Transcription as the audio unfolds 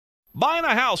Buying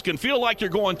a house can feel like you're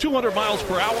going 200 miles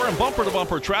per hour in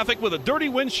bumper-to-bumper traffic with a dirty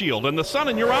windshield and the sun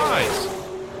in your eyes.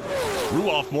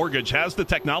 Ruoff Mortgage has the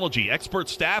technology, expert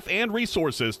staff, and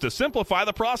resources to simplify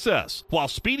the process while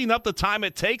speeding up the time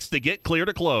it takes to get clear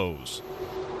to close.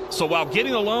 So while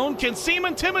getting a loan can seem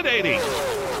intimidating,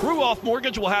 Ruoff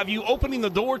Mortgage will have you opening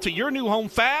the door to your new home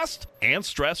fast and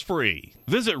stress-free.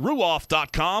 Visit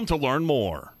ruoff.com to learn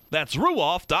more. That's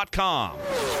ruoff.com.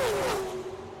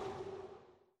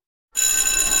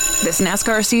 This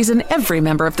NASCAR season, every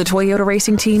member of the Toyota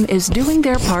racing team is doing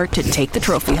their part to take the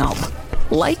trophy home.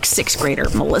 Like sixth grader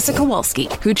Melissa Kowalski,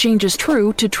 who changes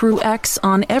true to True X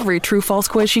on every true-false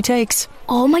quiz she takes.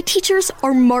 All my teachers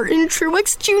are Martin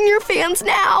Truex Jr. fans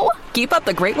now. Keep up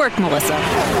the great work, Melissa.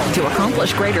 To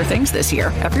accomplish greater things this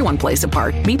year, everyone plays a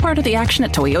part. Be part of the action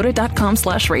at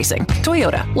toyota.com/racing.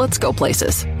 Toyota, let's go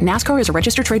places. NASCAR is a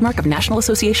registered trademark of National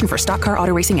Association for Stock Car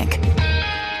Auto Racing, Inc.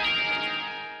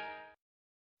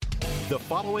 The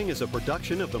following is a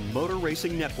production of the Motor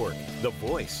Racing Network, the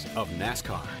voice of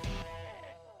NASCAR.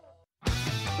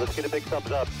 Let's get a big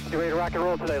thumbs up. Get ready to rock and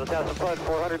roll today. Let's have some fun.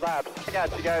 400 laps. I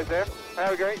got you guys there.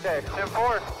 Have a great day.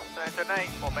 10-4. Tonight,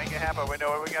 we'll make it happen. We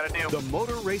know what we got to do. The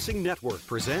Motor Racing Network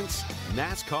presents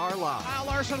NASCAR Live. Kyle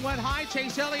Larson went high.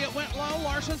 Chase Elliott went low.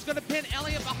 Larson's going to pin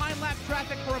Elliott behind lap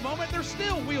traffic for a moment. They're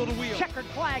still wheel to wheel. Checkered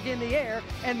flag in the air,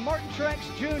 and Martin Truex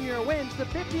Jr. wins the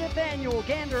 50th annual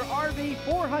Gander RV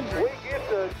 400. We get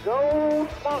the gold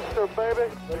monster,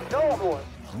 baby. The gold one.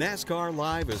 NASCAR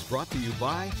Live is brought to you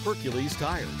by Hercules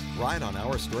Tires. Ride on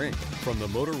our strength. From the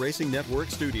Motor Racing Network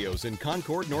studios in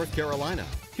Concord, North Carolina,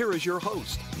 here is your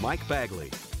host, Mike Bagley.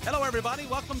 Hello, everybody.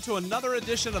 Welcome to another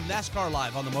edition of NASCAR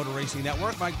Live on the Motor Racing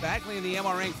Network. Mike Bagley and the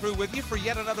MRN crew with you for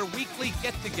yet another weekly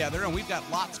get-together, and we've got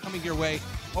lots coming your way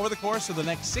over the course of the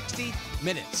next 60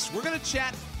 minutes. We're going to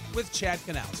chat with Chad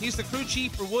Knaus. He's the crew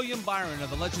chief for William Byron of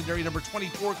the legendary number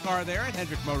 24 car there at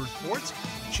Hendrick Motorsports.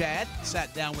 Chad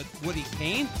sat down with Woody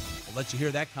Kane. We'll let you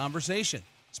hear that conversation.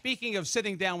 Speaking of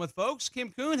sitting down with folks, Kim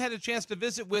Kuhn had a chance to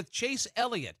visit with Chase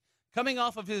Elliott, coming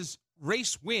off of his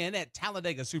race win at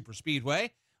Talladega Superspeedway.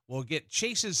 We'll get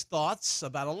Chase's thoughts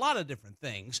about a lot of different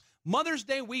things. Mother's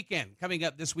Day weekend coming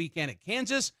up this weekend at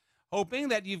Kansas. Hoping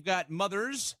that you've got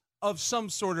mothers of some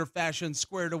sort of fashion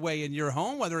squared away in your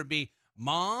home, whether it be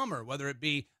mom or whether it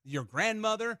be your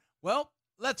grandmother. Well,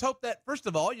 let's hope that, first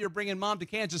of all, you're bringing mom to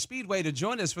Kansas Speedway to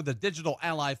join us for the Digital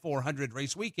Ally 400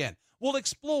 race weekend. We'll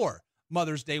explore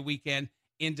Mother's Day weekend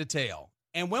in detail.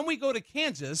 And when we go to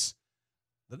Kansas,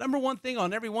 the number one thing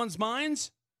on everyone's minds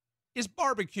is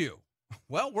barbecue.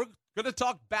 Well, we're going to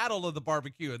talk battle of the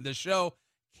barbecue in this show.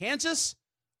 Kansas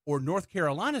or North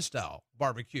Carolina style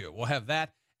barbecue. We'll have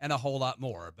that and a whole lot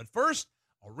more. But first,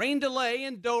 a rain delay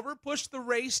in Dover pushed the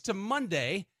race to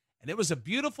Monday, and it was a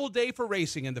beautiful day for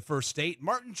racing in the first state.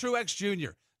 Martin Truex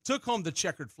Jr. took home the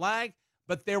checkered flag,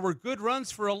 but there were good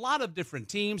runs for a lot of different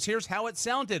teams. Here's how it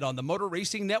sounded on the Motor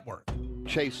Racing Network.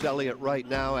 Chase Elliott right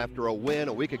now after a win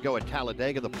a week ago at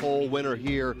Talladega, the pole winner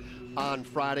here on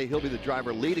Friday. He'll be the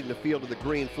driver leading the field to the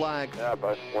green flag. Yeah,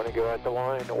 but want to go at the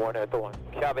line, one at the line.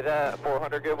 Copy that.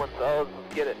 400 good ones. So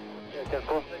let's get it. Yeah, 10-4.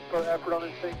 Thanks for the effort on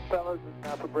this thing, fellas.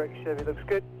 Alpha brake Chevy looks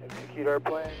good. Execute our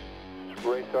plan.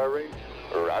 Race our race.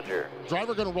 Roger.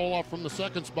 Driver going to roll off from the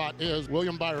second spot is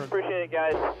William Byron. Appreciate it,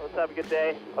 guys. Let's have a good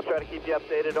day. I'll try to keep you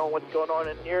updated on what's going on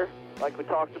in here, like we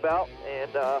talked about, and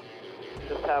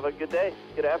just have a good day.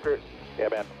 Get after it. Yeah,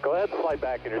 man. Go ahead and slide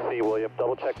back in your seat, William.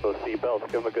 Double check those seat belts.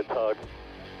 Give them a good tug.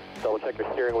 Double check your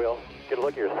steering wheel. Get a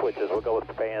look at your switches. We'll go with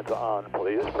the fans on,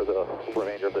 please, for the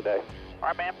remainder of the day. All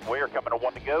right, man. We are coming to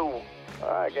one to go. All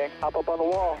right, gang. Hop up on the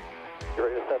wall. You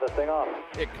ready to set this thing off?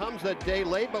 It comes a day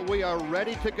late, but we are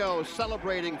ready to go,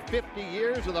 celebrating 50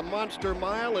 years of the Monster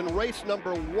Mile in race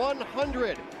number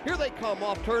 100. Here they come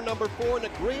off turn number 4, and the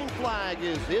green flag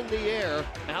is in the air.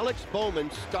 Alex Bowman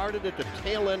started at the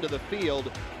tail end of the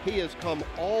field. He has come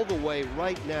all the way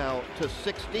right now to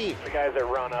 16th. The guys that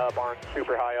run up aren't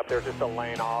super high up there, just a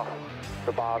lane off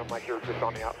the bottom, like you're just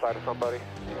on the outside of somebody.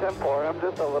 10-4, I'm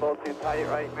just a little too tight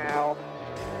right now.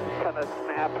 Kind of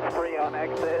snap free on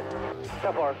exit.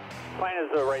 10-4. Plan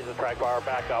is to raise the track bar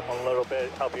back up a little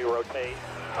bit, help you rotate.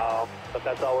 But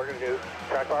that's all we're going to do.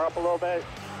 Track bar up a little bit.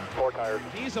 4 tires.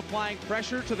 He's applying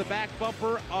pressure to the back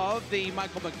bumper of the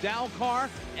Michael McDowell car,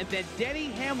 and then Denny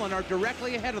Hamlin are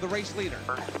directly ahead of the race leader.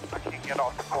 I can't get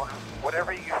off the corner.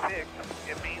 Whatever you fix,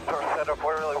 it means our setup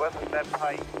really wasn't that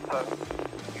tight, so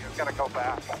you're going to go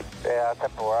back. Yeah,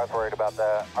 10-4. I was worried about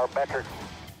that. Our metrics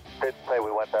didn't say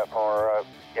we went that far.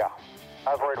 Yeah,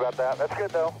 I was worried about that. That's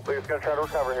good, though. We're just going to try to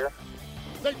recover here.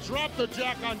 They dropped the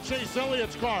jack on Chase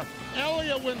Elliott's car.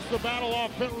 Elliott wins the battle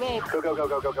off pit road.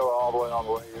 Go, all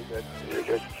the way. You're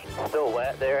good. Still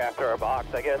wet there after our box,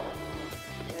 I guess.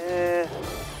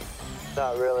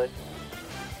 Not really.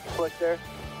 Slick there?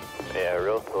 Yeah,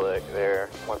 real slick there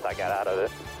once I got out of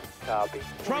it. Copy.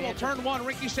 Trouble, turn one,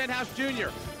 Ricky Stenhouse Jr.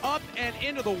 Up and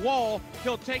into the wall.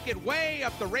 He'll take it way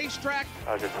up the racetrack.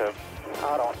 How's your toe?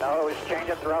 I don't know. It was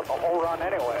changing throughout the whole run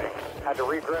anyway. Had to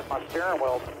regrip my steering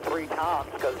wheel 3 times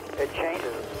because it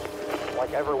changes.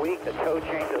 Like every week, the toe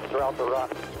changes throughout the run.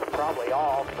 It's probably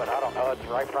off, but I don't know. It's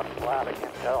right from the flat. I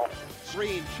can't tell.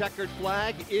 Green checkered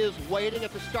flag is waiting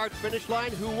at the start-finish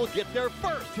line. Who will get there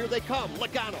first? Here they come,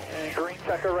 Logano. And green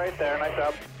checker right there. Nice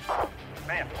job.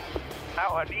 Man,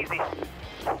 that was easy.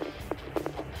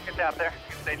 Good job there.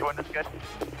 Stage 1 is good.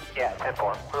 Yeah,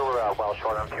 10-4. We were well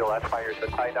short on fuel. That's why you're so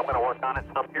tight. I'm going to work on it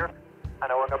some here. I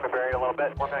know we're going to be buried a little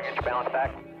bit. We're going to get you balanced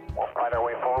back. We'll fight our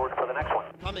way forward for the next one.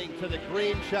 Coming to the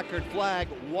green checkered flag.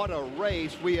 What a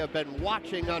race we have been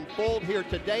watching unfold here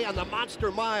today on the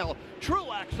Monster Mile.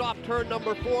 Truex off turn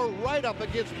number 4, right up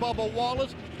against Bubba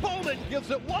Wallace. Bowman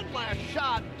gives it one last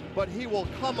shot, but he will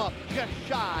come up just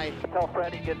shy. Tell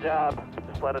Freddie, good job.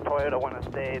 Just let a Toyota win a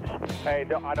stage. Hey,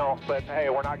 I know, but hey,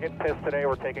 we're not getting pissed today.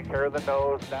 We're taking care of the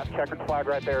nose. That checkered flag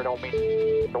right there don't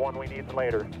mean the one we need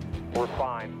later. We're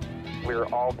fine. We're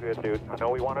all good, dude. I know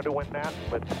we wanted to win that,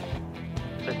 but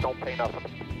just don't pay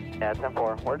nothing. Yeah,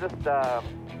 10-4. We're just,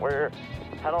 we're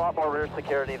had a lot more rear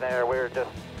security there. We're just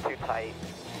too tight.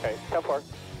 Okay, 10-4.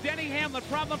 Denny Hamlin,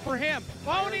 problem for him.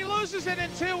 Oh, and he loses it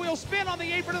in 2. He'll spin on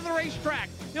the apron of the racetrack.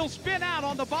 He'll spin out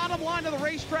on the bottom line of the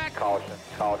racetrack.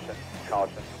 Caution.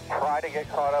 Try to get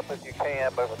caught up as you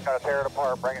can, but we've got to tear it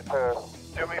apart, bring it to us.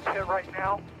 Do we pit right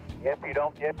now? If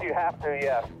you have to,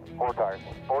 yes. 4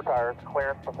 tires,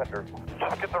 clearance the fenders.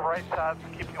 Just get the right sides to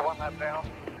keep you one lap down.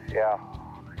 Yeah.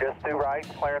 Just do right,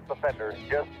 clearance the fenders.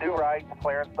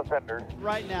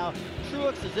 Right now,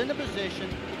 Truex is in the position.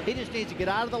 He just needs to get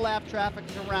out of the lap traffic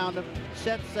around him,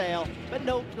 set sail. But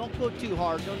no, don't go too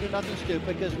hard. Don't do nothing stupid,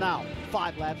 because now,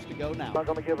 5 laps to go now. Not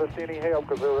going to give us any help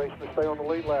because they're racing to stay on the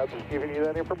lead lap. Just giving you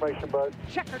that information, bud.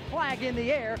 Checkered flag in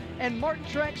the air, and Martin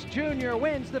Truex Jr.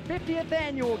 wins the 50th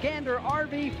annual Gander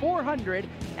RV 400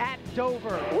 at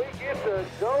Dover. We get the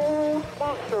gold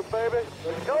monster, baby.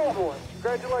 The gold one.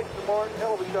 Congratulations, Martin.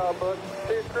 Hell of a job, bud.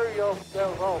 See you crew, y'all. That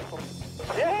was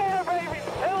awesome. Yeah, baby.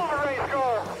 Hell of a race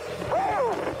car.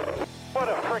 Woo! What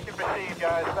a freaking machine,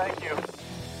 guys. Thank you.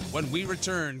 When we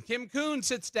return, Kim Kuhn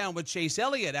sits down with Chase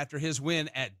Elliott after his win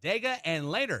at Dega, and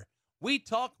later, we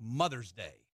talk Mother's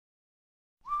Day.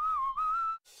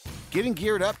 Getting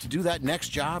geared up to do that next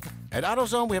job? At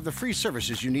AutoZone, we have the free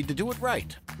services you need to do it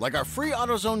right. Like our free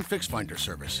AutoZone Fix Finder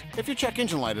service. If your check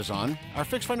engine light is on, our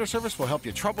Fix Finder service will help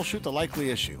you troubleshoot the likely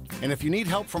issue. And if you need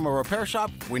help from a repair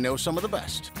shop, we know some of the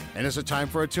best. And is it time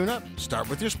for a tune-up? Start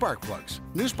with your spark plugs.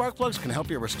 New spark plugs can help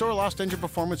you restore lost engine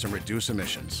performance and reduce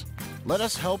emissions. Let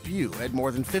us help you at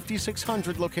more than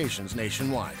 5,600 locations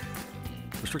nationwide.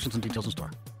 Restrictions and details in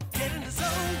store. Get in the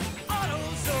zone,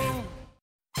 AutoZone.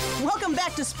 Welcome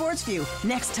back to Sports View.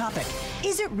 Next topic.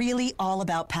 Is it really all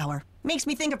about power? Makes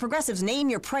me think of Progressive's Name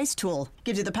Your Price tool.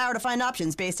 Gives you the power to find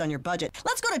options based on your budget.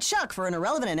 Let's go to Chuck for an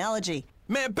irrelevant analogy.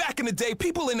 Man, back in the day,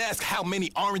 people didn't ask how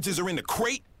many oranges are in the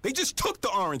crate. They just took the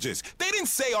oranges. They didn't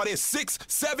say, are there 6,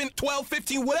 7, 12,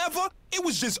 15, whatever. It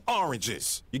was just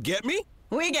oranges. You get me?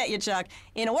 We get you, Chuck.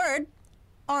 In a word,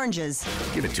 oranges.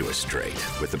 Give it to us straight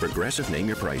with the Progressive Name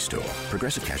Your Price tool.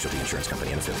 Progressive Casualty Insurance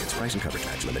Company and affiliates. Price and coverage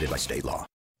match limited by state law.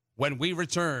 When we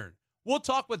return, we'll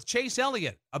talk with Chase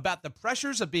Elliott about the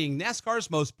pressures of being NASCAR's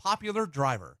most popular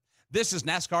driver. This is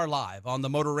NASCAR Live on the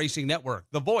Motor Racing Network,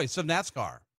 the voice of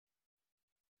NASCAR.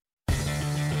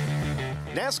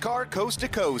 NASCAR Coast to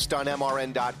Coast on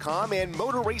MRN.com and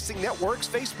Motor Racing Network's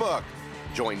Facebook.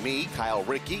 Join me, Kyle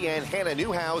Rickey, and Hannah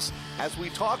Newhouse as we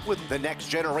talk with the next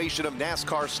generation of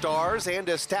NASCAR stars and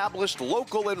established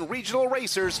local and regional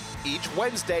racers each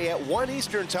Wednesday at 1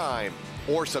 Eastern Time.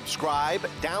 Or subscribe,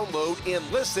 download, and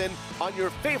listen on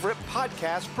your favorite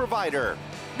podcast provider.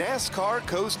 NASCAR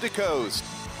Coast to Coast.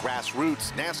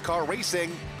 Grassroots NASCAR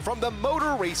racing from the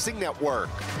Motor Racing Network.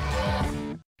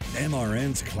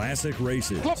 MRN's Classic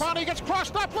Races. Labonte gets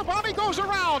crossed up. Labonte goes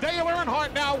around. Dale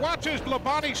Earnhardt now watches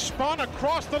Labonte spun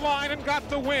across the line and got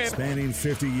the win. Spanning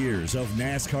 50 years of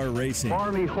NASCAR racing.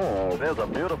 Army Hall. There's a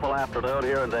beautiful afternoon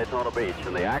here in Daytona Beach,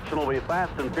 and the action will be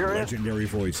fast and furious. Legendary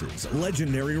voices,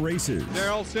 legendary races.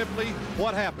 Darrell, simply,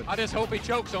 what happened? I just hope he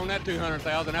chokes on that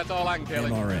 200,000. That's all I can tell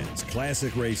him. MRN's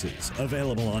Classic Races,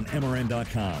 available on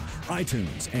MRN.com,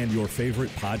 iTunes, and your favorite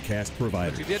podcast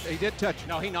providers. He did touch.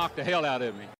 No, he knocked the hell out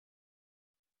of me.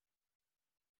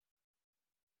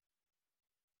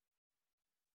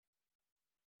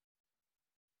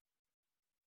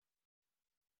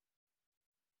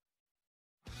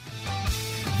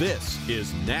 This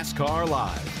is NASCAR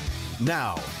Live.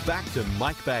 Now, back to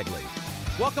Mike Bagley.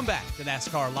 Welcome back to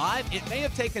NASCAR Live. It may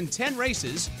have taken 10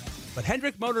 races, but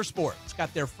Hendrick Motorsports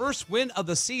got their first win of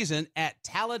the season at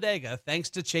Talladega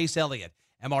thanks to Chase Elliott.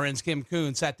 MRN's Kim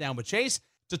Kuhn sat down with Chase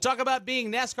to talk about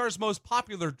being NASCAR's most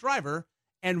popular driver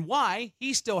and why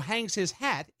he still hangs his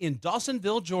hat in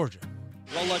Dawsonville, Georgia.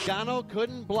 Well, Logano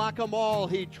couldn't block them all.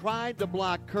 He tried to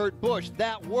block Kurt Busch.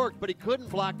 That worked, but he couldn't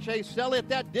block Chase Elliott.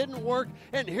 That didn't work.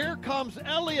 And here comes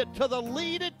Elliott to the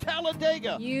lead at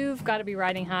Talladega. You've got to be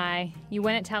riding high. You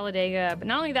win at Talladega. But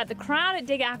not only that, the crowd at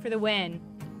Dega after the win,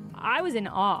 I was in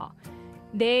awe.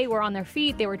 They were on their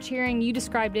feet. They were cheering. You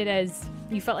described it as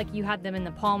you felt like you had them in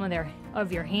the palm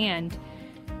of your hand.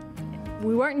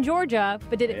 We weren't in Georgia,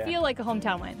 but did it feel like a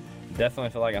hometown win?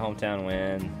 Definitely feel like a hometown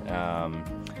win.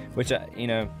 Which,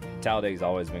 Talladega's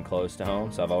always been close to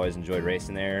home, so I've always enjoyed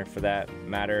racing there for that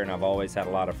matter, and I've always had a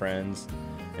lot of friends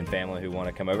and family who want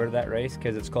to come over to that race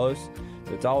because it's close.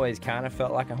 So it's always kind of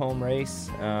felt like a home race.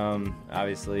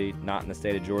 Obviously not in the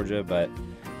state of Georgia, but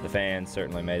the fans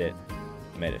certainly made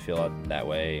it feel that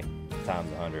way times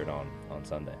 100 on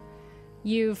Sunday.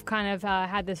 You've kind of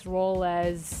had this role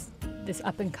as this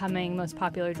up-and-coming most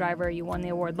popular driver. You won the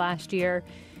award last year.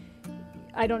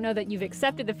 I don't know that you've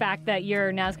accepted the fact that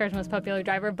you're NASCAR's most popular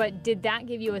driver, but did that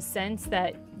give you a sense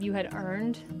that you had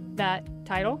earned that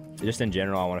title? Just in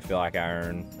general, I want to feel like I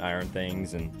earn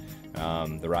things and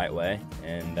the right way.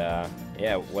 And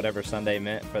whatever Sunday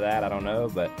meant for that, I don't know,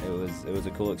 but it was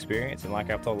a cool experience. And like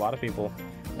I've told a lot of people,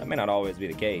 that may not always be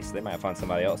the case. They might find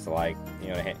somebody else to like,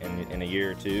 in a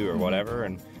year or two or whatever.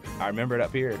 And I remember it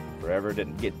up here forever.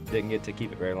 Didn't get to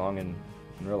keep it very long in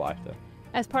real life though.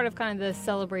 As part of kind of the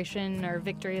celebration or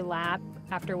victory lap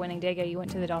after winning Dega, you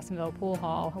went to the Dawsonville Pool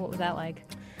Hall. What was that like?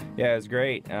 Yeah, it was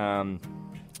great.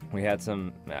 We had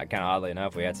some, kind of oddly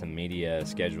enough, we had some media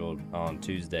scheduled on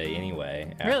Tuesday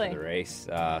anyway after the race.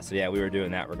 So we were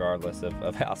doing that regardless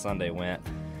of how Sunday went.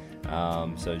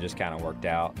 So it just kind of worked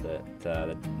out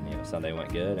that Sunday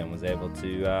went good and was able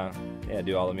to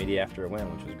do all the media after a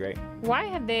win, which was great. Why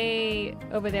have they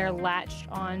over there latched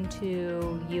on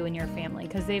to you and your family?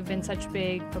 Because they've been such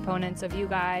big proponents of you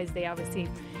guys. They obviously,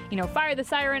 fire the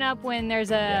siren up when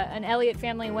there's an Elliott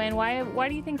family win. Why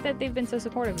do you think that they've been so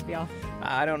supportive of y'all?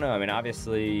 I don't know. I mean,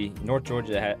 obviously, North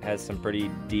Georgia has some pretty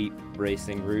deep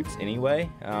racing roots anyway,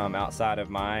 outside of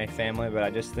my family. But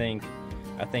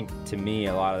I think to me,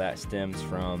 a lot of that stems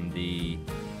from the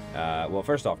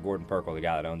first off, Gordon Perkle, the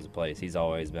guy that owns the place, he's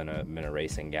always been a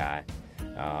racing guy.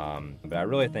 But I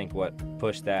really think what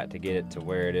pushed that to get it to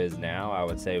where it is now, I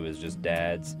would say, was just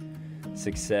Dad's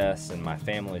success and my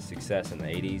family's success in the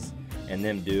 80s and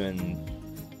them doing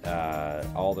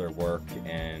all their work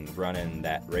and running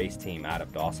that race team out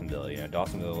of Dawsonville.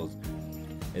 Dawsonville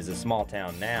is a small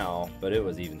town now, but it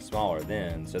was even smaller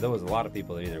then. So there was a lot of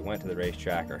people that either went to the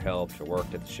racetrack or helped or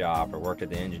worked at the shop or worked at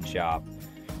the engine shop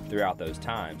throughout those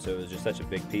times. So it was just such a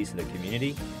big piece of the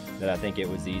community that I think it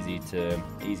was easy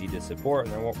to support.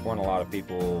 And there weren't a lot of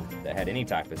people that had any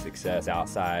type of success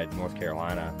outside North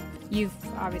Carolina. You've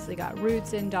obviously got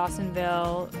roots in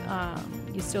Dawsonville.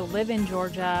 You still live in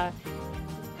Georgia.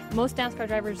 Most NASCAR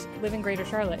drivers live in Greater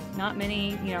Charlotte. Not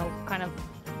many, kind of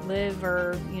live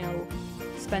or,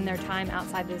 spend their time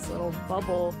outside this little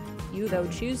bubble. You, though,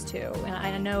 choose to. And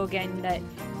I know, again, that,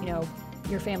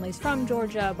 your family's from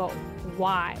Georgia, but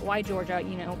why? Why Georgia?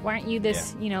 Why aren't you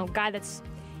this, guy that's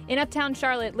in uptown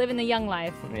Charlotte living the young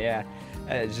life? Yeah,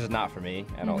 it's just not for me,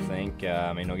 I don't think.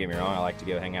 Don't get me wrong, I like to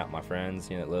go hang out with my friends,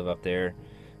 that live up there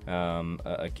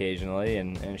occasionally.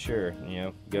 And sure,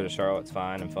 go to Charlotte's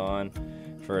fine and fun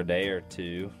for a day or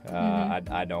two.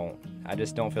 I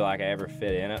just don't feel like I ever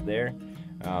fit in up there.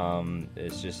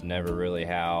 It's just never really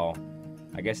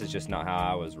I guess it's just not how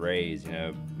I was raised.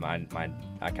 I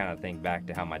kind of think back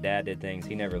to how my dad did things.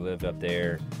 He never lived up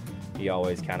there. He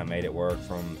always kind of made it work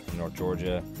from North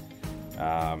Georgia.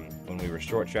 When we were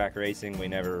short track racing, we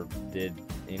never did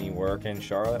any work in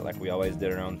Charlotte. Like, we always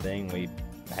did our own thing. We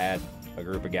had a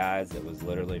group of guys that was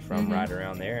literally from right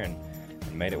around there and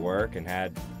made it work and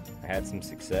had some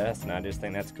success, and I just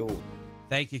think that's cool.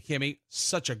 Thank you, Kimmy.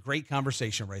 Such a great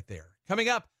conversation right there. Coming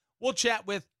up, we'll chat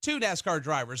with two NASCAR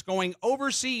drivers going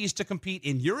overseas to compete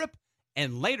in Europe,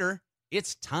 and later,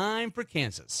 it's time for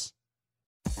Kansas.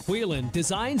 Whelen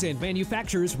designs and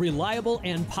manufactures reliable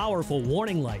and powerful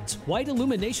warning lights, white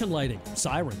illumination lighting,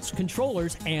 sirens,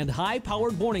 controllers, and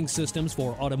high-powered warning systems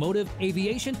for automotive,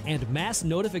 aviation, and mass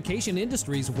notification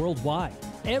industries worldwide.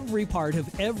 Every part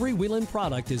of every Whelen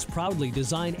product is proudly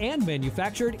designed and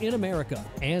manufactured in America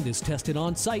and is tested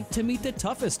on site to meet the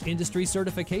toughest industry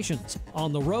certifications.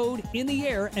 On the road, in the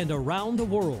air, and around the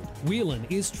world, Whelen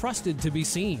is trusted to be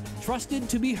seen, trusted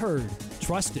to be heard,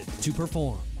 trusted to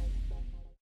perform.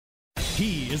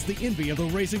 He is the envy of the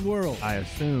racing world. I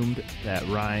assumed that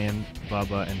Ryan,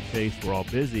 Bubba, and Chase were all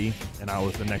busy, and I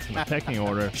was the next in the pecking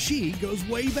order. She goes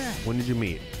way back. When did you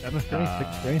meet? 7th grade,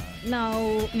 6th grade?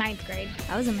 No, 9th grade.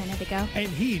 That was a minute ago. And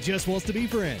he just wants to be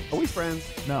friends. Are we friends?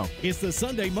 No. It's the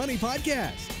Sunday Money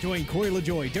Podcast. Join Corey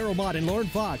LaJoy, Daryl Mott, and Lauren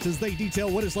Fox as they detail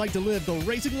what it's like to live the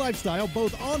racing lifestyle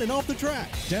both on and off the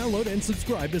track. Download and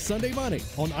subscribe to Sunday Money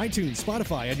on iTunes,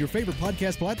 Spotify, and your favorite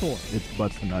podcast platform. It's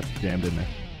butts and nuts jammed in there.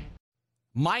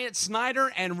 Myatt Snyder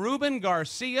and Ruben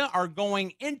Garcia are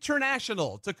going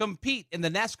international to compete in the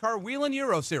NASCAR Whelen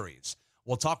Euro Series.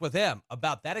 We'll talk with them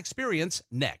about that experience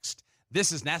next.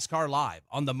 This is NASCAR Live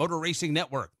on the Motor Racing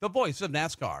Network, the voice of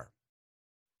NASCAR.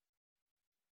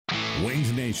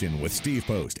 Winged Nation with Steve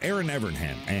Post, Aaron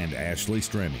Evernham, and Ashley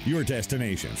Stremme. Your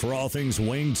destination for all things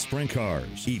winged sprint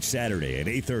cars. Each Saturday at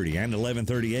 8:30 and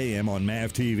 11:30 a.m. on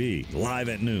MAV TV. Live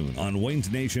at noon on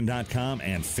wingednation.com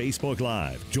and Facebook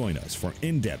Live. Join us for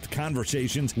in-depth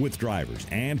conversations with drivers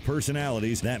and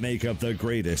personalities that make up the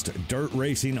greatest dirt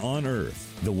racing on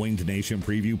earth. The Winged Nation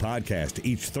Preview Podcast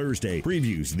each Thursday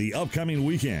previews the upcoming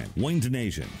weekend. Winged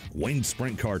Nation, winged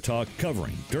sprint car talk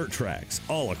covering dirt tracks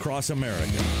all across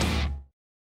America.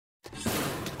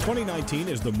 2019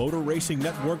 is the Motor Racing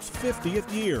Network's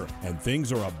 50th year, and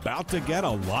things are about to get a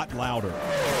lot louder.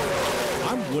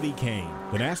 I'm Woody Kane.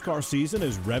 The NASCAR season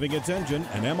is revving its engine,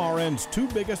 and MRN's two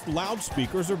biggest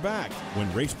loudspeakers are back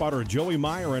when race spotter Joey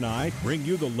Meyer and I bring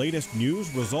you the latest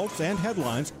news, results, and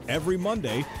headlines every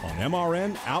Monday on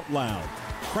MRN Out Loud.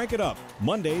 Crank it up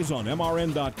Mondays on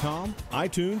MRN.com,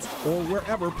 iTunes, or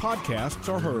wherever podcasts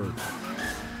are heard.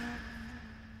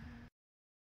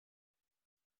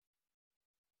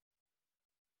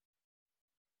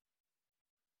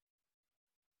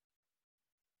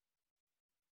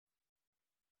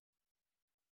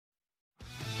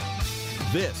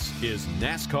 This is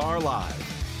NASCAR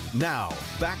Live. Now,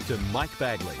 back to Mike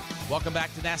Bagley. Welcome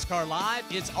back to NASCAR Live.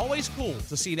 It's always cool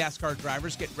to see NASCAR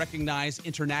drivers get recognized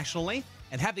internationally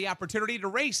and have the opportunity to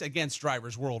race against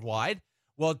drivers worldwide.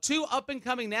 Well, two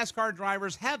up-and-coming NASCAR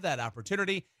drivers have that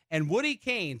opportunity, and Woody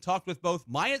Kane talked with both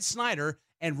Myatt Snyder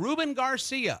and Ruben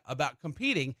Garcia about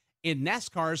competing in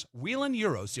NASCAR's Whelen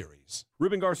Euro Series.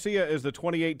 Ruben Garcia is the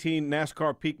 2018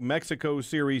 NASCAR Peak Mexico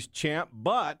Series champ,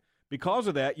 but because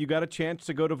of that, you got a chance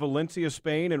to go to Valencia,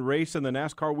 Spain, and race in the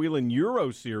NASCAR Whelen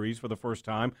Euro Series for the first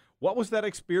time. What was that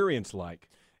experience like?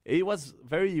 It was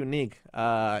very unique.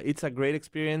 It's a great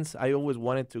experience. I always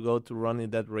wanted to go to run in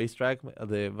that racetrack,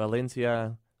 the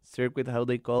Valencia circuit, how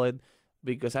they call it,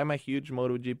 because I'm a huge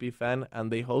MotoGP fan,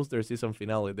 and they host their season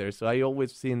finale there. So I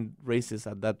always seen races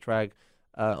at that track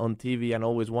on TV and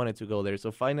always wanted to go there.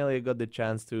 So finally I got the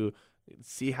chance to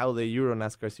see how the Euro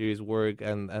NASCAR Series work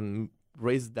and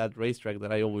race that racetrack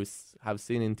that I always have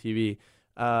seen in TV.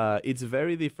 It's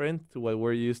very different to what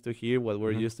we're used to here, what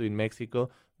we're used to in Mexico.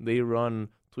 They run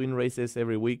twin races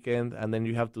every weekend, and then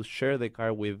you have to share the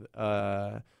car with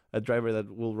a driver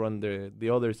that will run the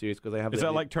other series. Because I have. Is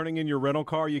that like turning in your rental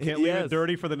car? You can't leave it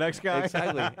dirty for the next guy?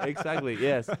 Exactly,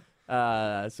 yes.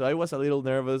 So I was a little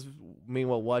nervous,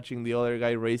 meanwhile watching the other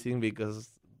guy racing, because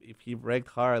if he wrecked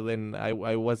hard, then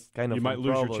I was kind of you might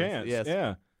lose your chance. Yes.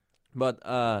 Yeah.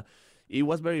 But it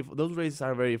was those races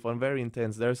are very fun, very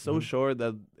intense. They're so short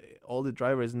that all the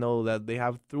drivers know that they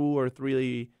have 2 or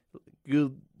 3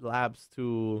 good laps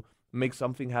to make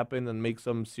something happen and make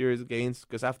some serious gains,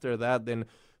 because after that, then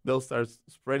they'll start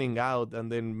spreading out, and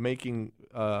then making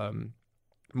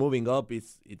moving up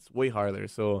it's way harder.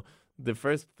 So the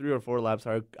first 3 or 4 laps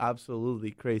are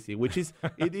absolutely crazy, which is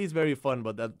it is very fun.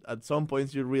 But at some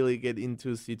points you really get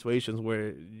into situations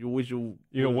where you wish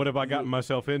what have I gotten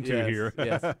myself into here?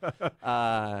 Yes.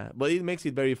 But it makes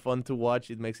it very fun to watch.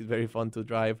 It makes it very fun to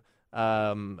drive.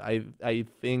 I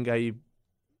think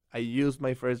I used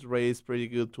my first race pretty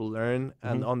good to learn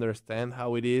and understand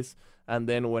how it is. And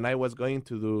then when I was going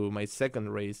to do my second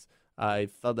race, I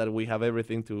thought that we have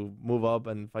everything to move up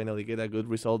and finally get a good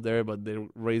result there, but the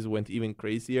race went even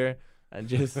crazier. and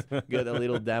just get a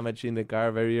little damage in the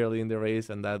car very early in the race,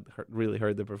 and that really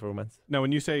hurt the performance. Now,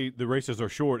 when you say the races are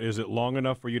short, is it long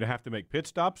enough for you to have to make pit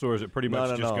stops, or is it pretty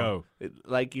much just go?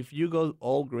 Like if you go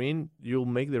all green, you'll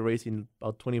make the race in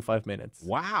about 25 minutes.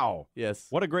 Wow. Yes.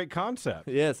 What a great concept.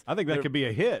 Yes. I think that could be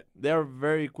a hit. They're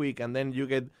very quick, and then you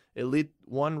get Elite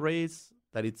 1 race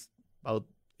that it's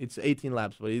 18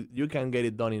 laps, but you can get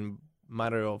it done in a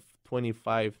matter of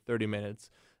 25, 30 minutes.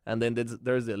 And then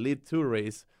there's the Elite 2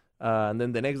 race, and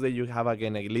then the next day you have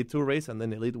again an Elite 2 race and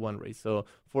then Elite 1 race. So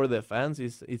for the fans,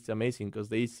 it's amazing because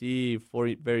they see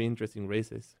 4 very interesting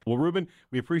races. Well, Ruben,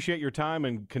 we appreciate your time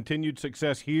and continued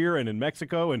success here and in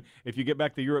Mexico, and if you get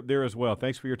back to Europe there as well.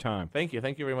 Thanks for your time. Thank you.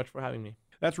 Thank you very much for having me.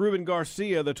 That's Ruben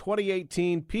Garcia, the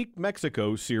 2018 Peak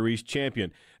Mexico Series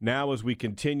champion. Now, as we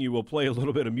continue, we'll play a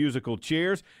little bit of musical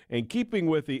chairs. And keeping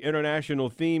with the international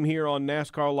theme here on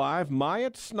NASCAR Live,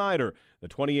 Myatt Snider, the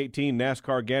 2018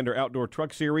 NASCAR Gander Outdoor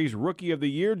Truck Series Rookie of the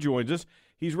Year, joins us.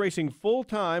 He's racing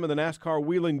full-time in the NASCAR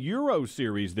Whelen Euro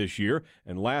Series this year,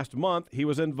 and last month he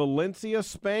was in Valencia,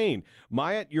 Spain.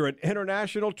 Myatt, you're an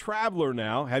international traveler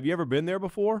now. Have you ever been there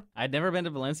before? I'd never been to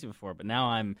Valencia before, but now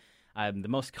I'm the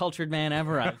most cultured man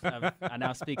ever. I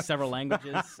now speak several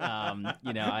languages. I'm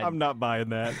not buying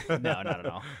that. No, not at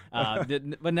all.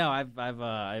 But no,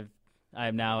 I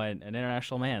am now an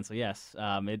international man. So yes,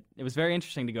 it was very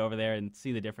interesting to go over there and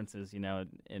see the differences,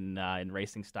 in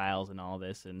racing styles and all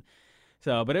this. And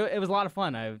so, but it was a lot of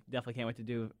fun. I definitely can't wait to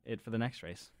do it for the next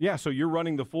race. Yeah, so you're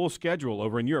running the full schedule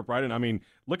over in Europe, right? And I mean,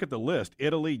 look at the list: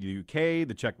 Italy, the UK,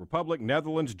 the Czech Republic,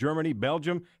 Netherlands, Germany,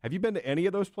 Belgium. Have you been to any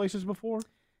of those places before?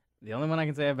 The only one I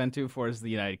can say I've been to before is the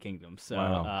United Kingdom. So,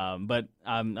 wow. But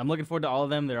I'm looking forward to all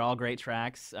of them. They're all great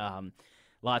tracks.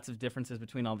 Lots of differences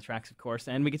between all the tracks, of course,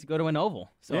 and we get to go to an oval.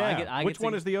 So yeah. Which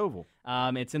one is the oval?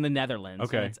 It's in the Netherlands.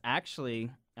 Okay. And it's actually,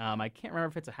 I can't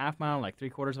remember if it's a half mile, like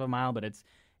 3/4 of a mile, but it's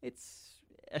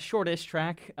a shortish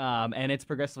track, and it's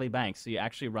progressively banked. So you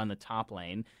actually run the top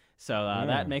lane. So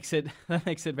that makes it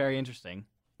very interesting.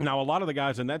 Now, a lot of the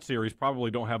guys in that series probably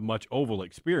don't have much oval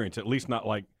experience, at least not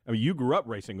like, I mean, you grew up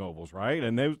racing ovals, right?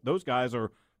 And those guys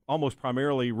are almost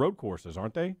primarily road courses,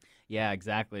 aren't they? Yeah,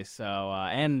 exactly. So,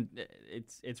 and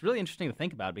it's really interesting to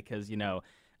think about because,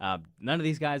 none of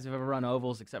these guys have ever run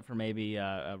ovals except for maybe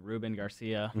Ruben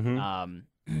Garcia.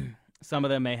 Mm-hmm. Some of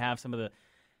them may have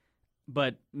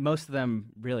but most of them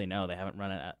really no, they haven't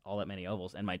run all that many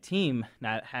ovals. And my team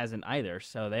hasn't either.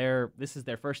 So this is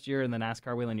their first year in the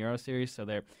NASCAR Whelen Euro Series. So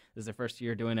this is their first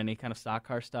year doing any kind of stock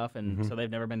car stuff. And so they've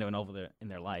never been to an oval in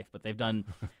their life. But they've done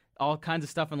all kinds of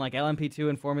stuff in like LMP2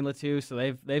 and Formula 2. So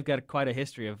they've got quite a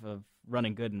history of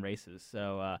running good in races.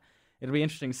 So it'll be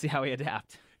interesting to see how we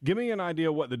adapt. Give me an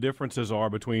idea what the differences are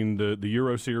between the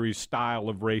Euro Series style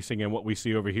of racing and what we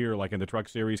see over here, like in the Truck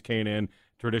Series, K&N,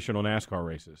 traditional NASCAR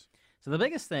races. So the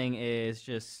biggest thing is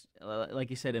just,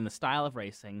 like you said, in the style of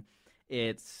racing,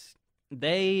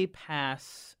 they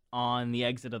pass on the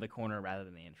exit of the corner rather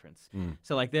than the entrance.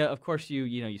 So like, of course,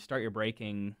 you start your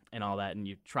braking and all that, and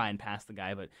you try and pass the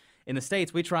guy. But in the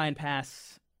States, we try and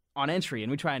pass on entry,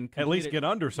 and we try and at least get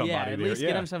under somebody. Yeah, at least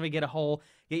get under somebody, get a hole,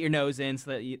 get your nose in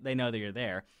so that they know that you're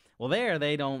there. Well, there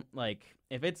they don't like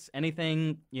if it's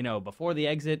anything before the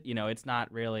exit.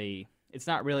 It's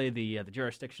not really the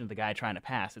jurisdiction of the guy trying to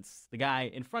pass. It's the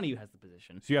guy in front of you has the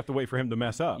position. So you have to wait for him to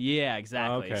mess up. Yeah,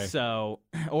 exactly. Okay. So,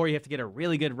 or you have to get a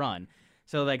really good run.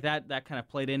 So like that kind of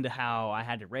played into how I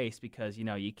had to race because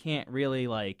you can't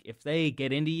really if they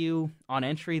get into you on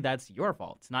entry, that's your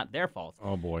fault. It's not their fault.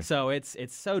 Oh boy. So it's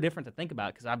so different to think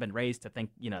about because I've been raised to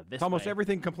think this. It's almost way.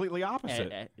 everything completely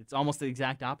opposite. It's almost the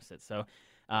exact opposite. So.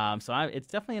 It's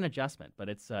definitely an adjustment, but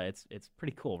it's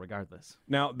pretty cool regardless.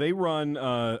 Now, they run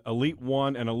Elite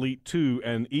 1 and Elite 2,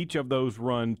 and each of those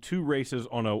run 2 races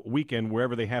on a weekend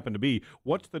wherever they happen to be.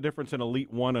 What's the difference in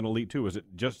Elite 1 and Elite 2? Is it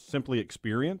just simply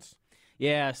experience?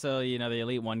 Yeah, so the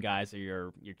Elite 1 guys are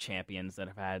your champions that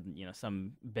have had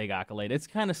some big accolade. It's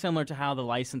kind of similar to how the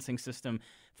licensing system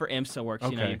for IMSA works.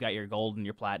 Okay. You've got your gold and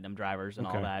your platinum drivers and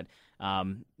all that.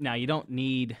 Now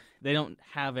they don't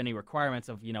have any requirements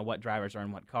of what drivers are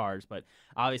in what cars, but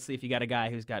obviously if you got a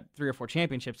guy who's got 3 or 4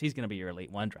 championships, he's going to be your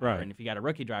Elite 1 driver. Right. And if you got a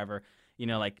rookie driver,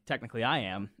 like technically I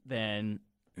am, then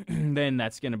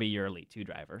that's going to be your Elite 2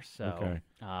 driver. So, okay.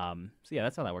 So yeah,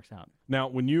 that's how that works out. Now,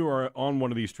 when you are on one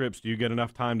of these trips, do you get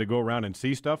enough time to go around and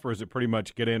see stuff, or is it pretty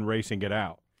much get in, race, and get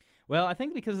out? Well, I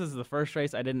think because this is the first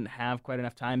race, I didn't have quite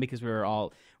enough time because we're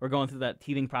going through that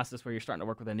teething process where you're starting to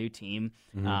work with a new team.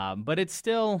 Mm-hmm. But it's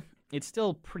still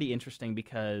pretty interesting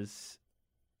because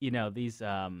these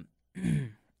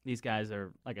these guys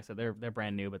are, like I said, they're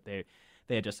brand new, but they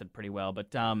adjusted pretty well.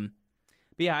 But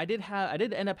But yeah, I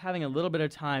did end up having a little bit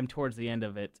of time towards the end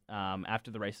of it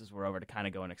after the races were over to kind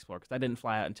of go and explore, because I didn't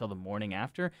fly out until the morning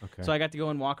after. Okay. So I got to go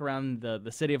and walk around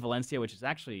the city of Valencia, which is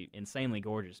actually insanely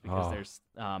gorgeous, because there's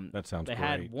that sounds they great.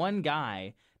 had one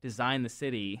guy design the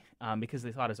city because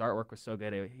they thought his artwork was so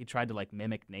good. He tried to like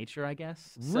mimic nature, I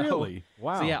guess. Really?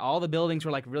 Wow. So yeah, all the buildings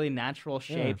were like really natural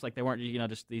shapes, like they weren't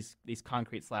just these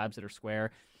concrete slabs that are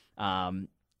square.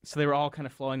 So they were all kind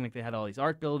of flowing, like they had all these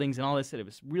art buildings and all this. It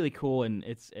was really cool, and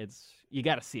it's you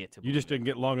got to see it to. You just didn't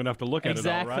get long enough to look at it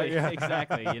all, right? Yeah.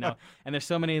 Exactly. And there's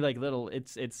so many like little.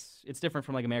 It's different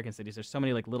from like American cities. There's so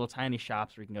many like little tiny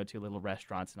shops where you can go to, little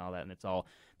restaurants and all that, and it's all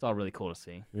really cool to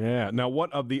see. Yeah. Now,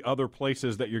 what of the other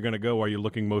places that you're going to go are you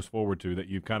looking most forward to that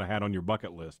you've kind of had on your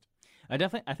bucket list? I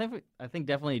think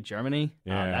definitely Germany.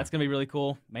 Yeah. That's gonna be really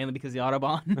cool, mainly because the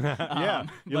Autobahn. Yeah,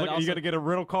 you got to get a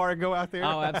rental car and go out there.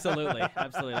 Oh, absolutely.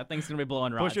 That thing's gonna be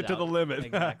blowing rods. Push it to out. the limit.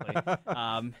 Exactly.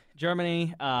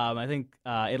 Germany. I think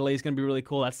Italy's gonna be really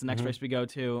cool. That's the next race we go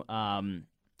to.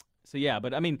 So yeah,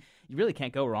 but I mean, you really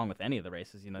can't go wrong with any of the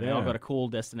races. They all go to cool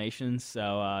destinations.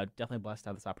 So definitely blessed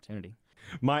to have this opportunity.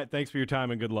 Mike, thanks for your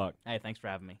time and good luck. Hey, thanks for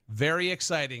having me. Very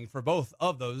exciting for both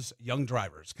of those young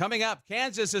drivers. Coming up,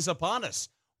 Kansas is upon us.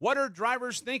 What are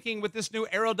drivers thinking with this new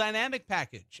aerodynamic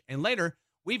package? And later,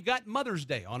 we've got Mother's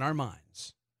Day on our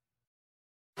minds.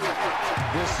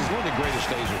 This is one of the greatest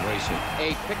days of racing.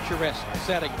 A picturesque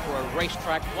setting for a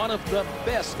racetrack, one of the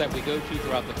best that we go to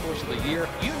throughout the course of the year.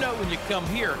 You know when you come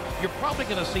here, you're probably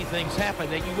going to see things happen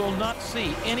that you will not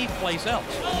see anyplace else.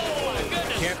 Oh, my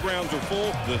goodness. Campgrounds are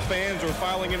full, the fans are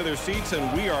filing into their seats,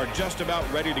 and we are just about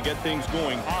ready to get things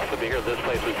going. Awesome to hear this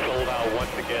place is sold out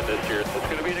once again this year. It's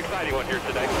going to be an exciting one here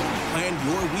today. Plan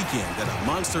your weekend at a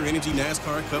Monster Energy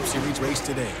NASCAR Cup Series race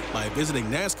today by visiting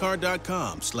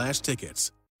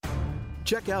NASCAR.com/tickets.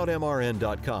 Check out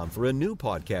MRN.com for a new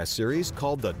podcast series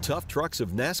called The Tough Trucks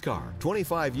of NASCAR.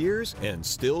 25 years and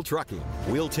still trucking.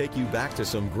 We'll take you back to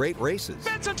some great races.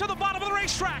 Benson to the bottom of the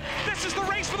racetrack. This is the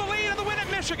race for the lead and the win at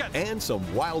Michigan. And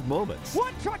some wild moments.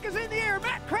 One truck is in the air.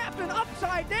 Matt Crafton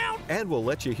upside down. And we'll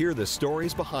let you hear the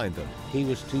stories behind them. He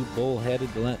was too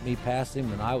bullheaded to let me pass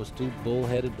him, and I was too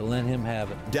bullheaded to let him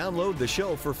have it. Download the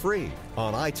show for free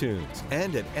on iTunes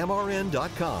and at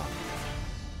MRN.com.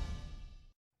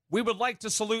 We would like to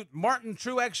salute Martin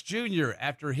Truex Jr.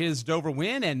 after his Dover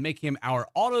win and make him our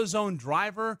AutoZone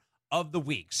Driver of the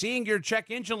Week. Seeing your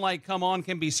check engine light come on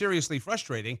can be seriously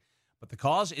frustrating, but the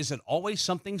cause isn't always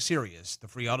something serious. The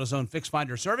free AutoZone Fix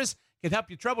Finder service can help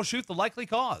you troubleshoot the likely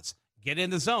cause. Get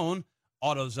in the zone,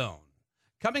 AutoZone.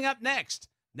 Coming up next,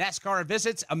 NASCAR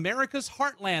visits America's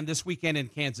Heartland this weekend in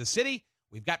Kansas City.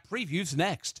 We've got previews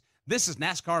next. This is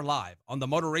NASCAR Live on the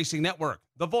Motor Racing Network,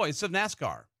 the voice of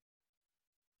NASCAR.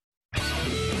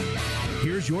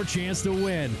 Here's your chance to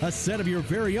win a set of your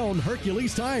very own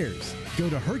Hercules tires. Go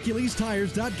to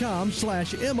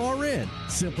HerculesTires.com/MRN.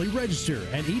 Simply register,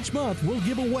 and each month we'll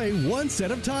give away one set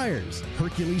of tires.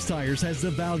 Hercules Tires has the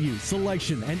value,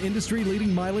 selection, and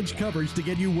industry-leading mileage coverage to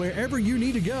get you wherever you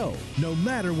need to go, no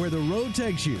matter where the road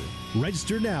takes you.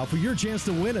 Register now for your chance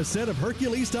to win a set of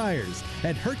Hercules tires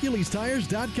at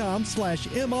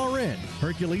HerculesTires.com/MRN.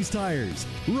 Hercules Tires.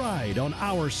 Ride on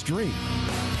our street.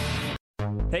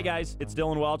 Hey guys, it's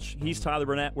Dylan Welch. He's Tyler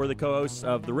Burnett. We're the co-hosts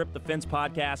of the Rip the Fence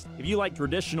podcast. If you like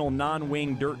traditional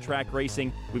non-wing dirt track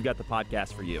racing, we've got the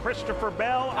podcast for you. Christopher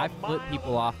Bell. I've flipped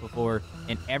people off before,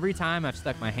 and every time I've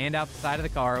stuck my hand out the side of the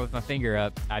car with my finger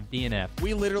up, I've DNF'd.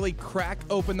 We literally crack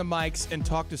open the mics and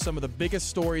talk to some of the biggest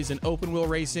stories in open wheel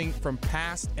racing from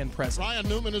past and present. Ryan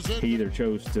Newman is in. He either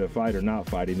chose to fight or not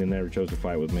fight. He never chose to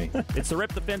fight with me. It's the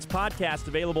Rip the Fence podcast,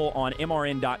 available on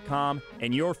MRN.com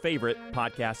and your favorite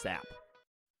podcast app.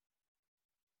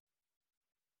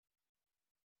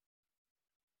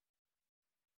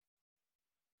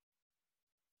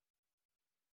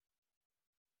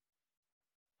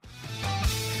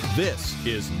 This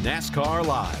is NASCAR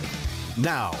Live.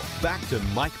 Now, back to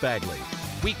Mike Bagley.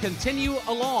 We continue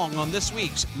along on this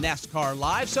week's NASCAR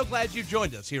Live. So glad you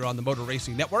joined us here on the Motor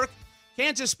Racing Network.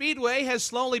 Kansas Speedway has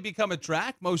slowly become a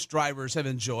track most drivers have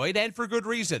enjoyed, and for good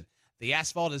reason. The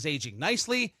asphalt is aging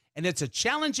nicely, and it's a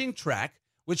challenging track,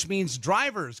 which means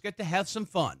drivers get to have some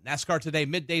fun. NASCAR Today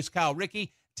Midday's Kyle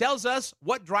Rickey tells us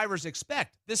what drivers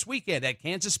expect this weekend at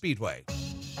Kansas Speedway.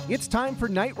 It's time for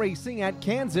night racing at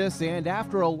Kansas, and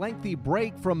after a lengthy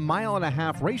break from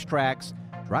mile-and-a-half racetracks,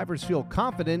 drivers feel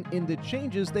confident in the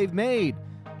changes they've made.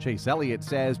 Chase Elliott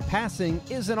says passing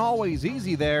isn't always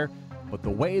easy there, but the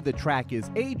way the track is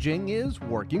aging is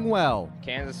working well.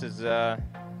 Kansas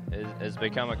has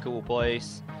become a cool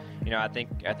place. I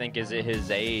think as it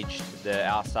has aged, the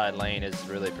outside lane has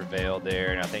really prevailed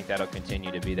there, and I think that'll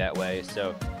continue to be that way.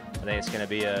 So I think it's going to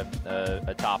be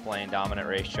a top lane dominant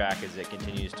racetrack as it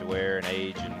continues to wear and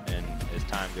age, and as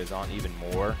time goes on, even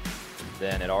more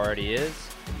than it already is.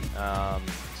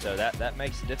 So that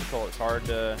makes it difficult. It's hard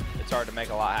to make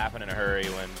a lot happen in a hurry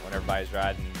when everybody's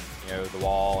riding the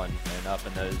wall and up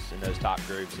in those top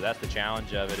groups. So that's the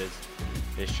challenge of it,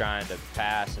 is trying to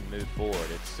pass and move forward.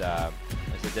 It's a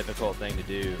difficult thing to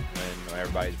do when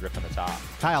everybody's ripping the top.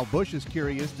 Kyle Busch is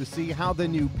curious to see how the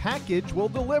new package will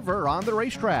deliver on the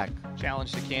racetrack.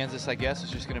 Challenge to Kansas, I guess, is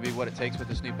just going to be what it takes with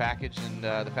this new package and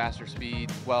the faster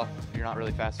speed. Well, you're not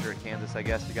really faster at Kansas, I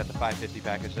guess. You got the 550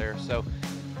 package there. So,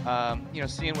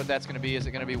 seeing what that's going to be. Is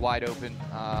it going to be wide open?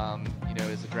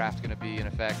 Is the draft going to be in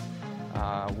effect?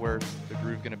 Where's the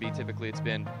groove going to be? Typically, it's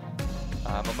been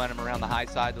momentum around the high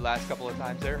side the last couple of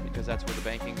times there, because that's where the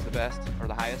banking's the best or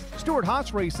the highest.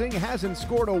 Stewart-Haas Racing hasn't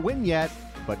scored a win yet,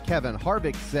 but Kevin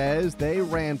Harvick says they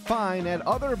ran fine at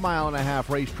other mile-and-a-half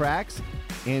racetracks,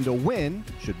 and a win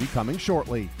should be coming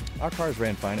shortly. Our cars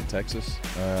ran fine at Texas.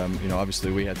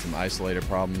 Obviously we had some isolated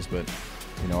problems, but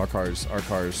our cars,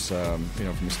 from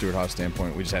a Stewart-Haas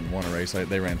standpoint, we just hadn't won a race.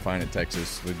 They ran fine at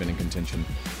Texas. We've been in contention,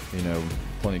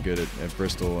 plenty good at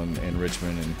Bristol and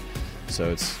Richmond, and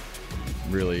so it's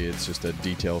just a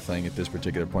detail thing at this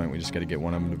particular point. We just got to get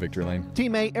one of them to victory lane.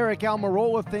 Teammate Eric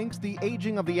Almirola thinks the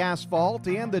aging of the asphalt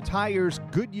and the tires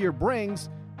Goodyear brings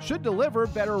should deliver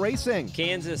better racing.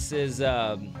 Kansas is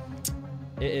an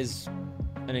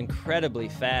incredibly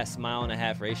fast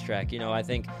mile-and-a-half racetrack. I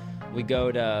think we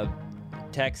go to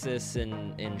Texas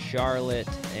and Charlotte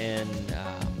and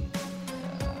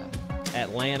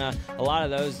Atlanta. A lot of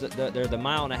those, they're the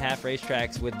mile-and-a-half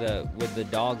racetracks with the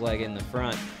dog leg in the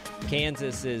front.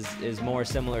 Kansas is more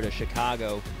similar to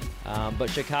Chicago, but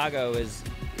Chicago is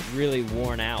really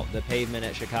worn out. The pavement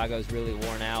at Chicago is really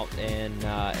worn out,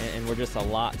 and we're just a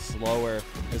lot slower.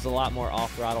 There's a lot more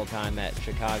off-throttle time at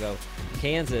Chicago.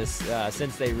 Kansas,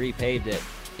 since they repaved it,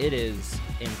 it is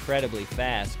incredibly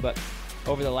fast, but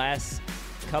over the last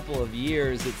couple of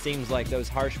years, it seems like those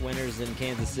harsh winters in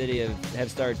Kansas City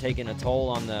have started taking a toll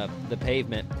on the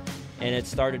pavement, and it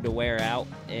started to wear out,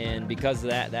 and because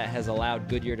of that has allowed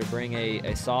Goodyear to bring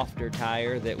a softer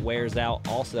tire that wears out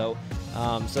also.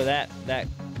 So that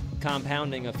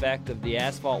compounding effect of the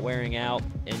asphalt wearing out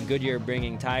and Goodyear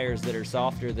bringing tires that are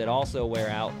softer that also wear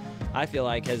out, I feel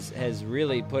like has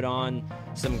really put on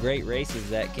some great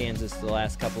races at Kansas the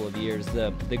last couple of years.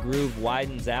 The groove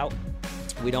widens out.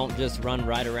 We don't just run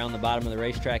right around the bottom of the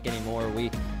racetrack anymore.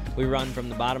 We run from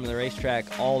the bottom of the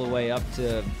racetrack all the way up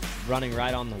to running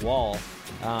right on the wall,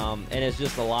 and it's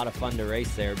just a lot of fun to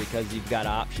race there because you've got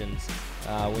options.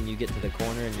 When you get to the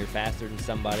corner and you're faster than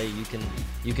somebody,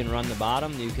 you can run the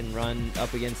bottom, you can run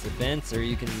up against the fence, or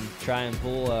you can try and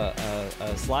pull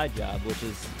a slide job,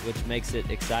 which makes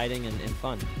it exciting and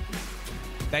fun.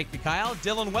 Thank you, Kyle.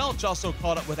 Dylan Welch also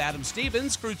caught up with Adam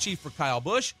Stevens, crew chief for Kyle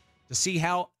Busch, to see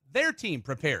how their team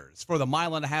prepares for the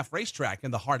mile-and-a-half racetrack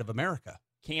in the heart of America.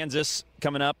 Kansas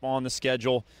coming up on the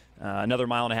schedule, another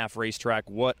mile-and-a-half racetrack.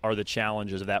 What are the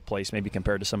challenges of that place maybe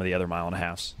compared to some of the other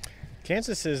mile-and-a-halves?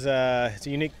 Kansas is it's a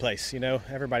unique place.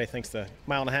 Everybody thinks the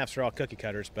mile-and-a-halves are all cookie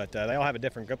cutters, but they all have a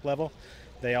different grip level.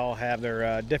 They all have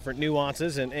their different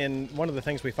nuances, and one of the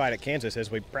things we fight at Kansas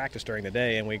is we practice during the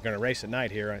day and we're going to race at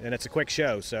night here, and it's a quick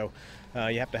show, so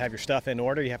you have to have your stuff in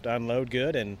order, you have to unload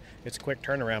good, and it's a quick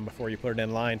turnaround before you put it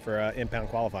in line for impound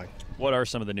qualifying. What are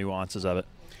some of the nuances of it?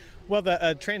 Well,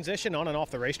 the transition on and off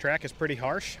the racetrack is pretty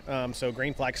harsh, so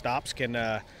green flag stops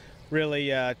can really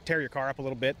tear your car up a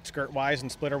little bit, skirt-wise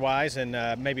and splitter-wise,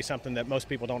 and maybe something that most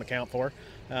people don't account for.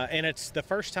 And it's the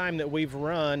first time that we've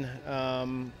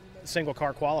run single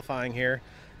car qualifying here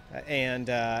and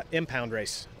impound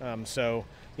race. So,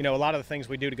 a lot of the things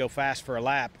we do to go fast for a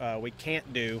lap, we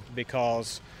can't do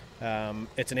because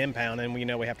it's an impound, and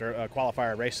we have to qualify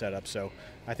our race setup. So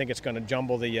I think it's going to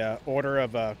jumble the order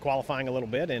of qualifying a little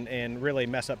bit and really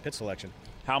mess up pit selection.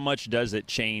 How much does it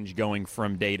change going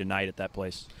from day to night at that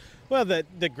place? Well,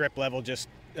 the grip level just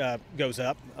goes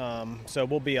up, so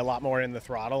we'll be a lot more in the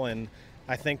throttle, and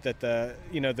I think that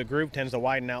the groove tends to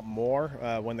widen out more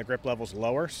when the grip level's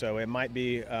lower, so it might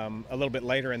be a little bit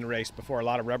later in the race before a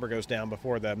lot of rubber goes down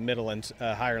before the middle and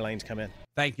higher lanes come in.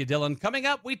 Thank you, Dylan. Coming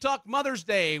up, we talk Mother's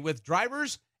Day with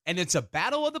drivers, and it's a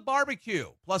battle of the barbecue.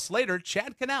 Plus later,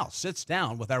 Chad Knaus sits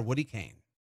down with our Woody Kane.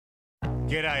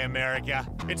 G'day, America.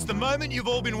 It's the moment you've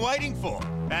all been waiting for.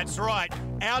 That's right.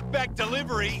 Outback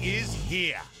Delivery is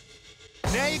here.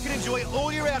 Now you can enjoy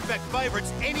all your Outback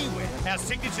favourites anywhere. Our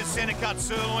signature centre cut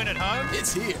sirloin at home.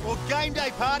 It's here. Or game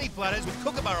day party platters with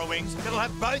Kookaburra wings that'll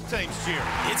have both teams cheering.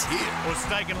 It's here. Or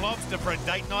steak and lobster for a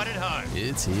date night at home.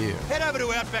 It's here. Head over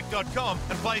to Outback.com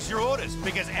and place your orders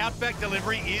because Outback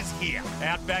Delivery is here.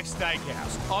 Outback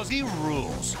Steakhouse. Aussie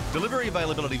rules. Delivery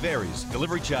availability varies.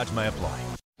 Delivery charge may apply.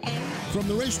 From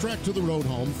the racetrack to the road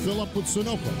home, fill up with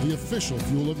Sunoco, the official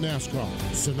fuel of NASCAR.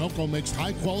 Sunoco makes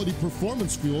high-quality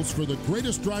performance fuels for the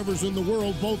greatest drivers in the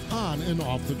world, both on and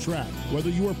off the track. Whether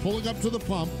you are pulling up to the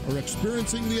pump or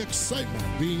experiencing the excitement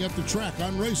of being at the track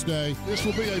on race day, this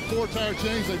will be a 4-tire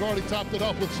change. They've already topped it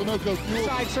up with Sunoco fuel.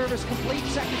 Side service complete,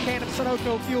 second can of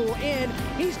Sunoco fuel in.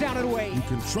 He's down and away. You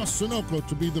can trust Sunoco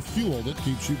to be the fuel that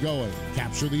keeps you going.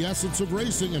 Capture the essence of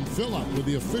racing and fill up with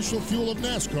the official fuel of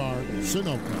NASCAR,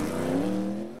 Sunoco.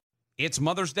 It's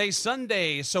Mother's Day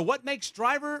Sunday, so what makes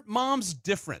driver moms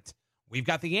different? We've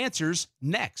got the answers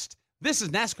next. This is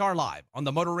NASCAR Live on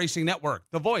the Motor Racing Network,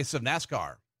 the voice of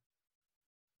NASCAR.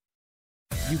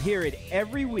 You hear it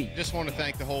every week. Just want to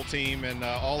thank the whole team and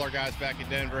all our guys back in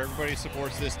Denver. Everybody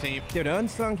supports this team. They're the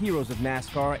unsung heroes of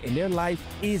NASCAR, and their life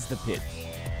is the pits.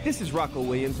 This is Rocco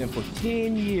Williams, and for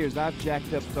 10 years, I've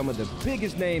jacked up some of the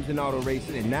biggest names in auto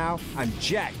racing, and now I'm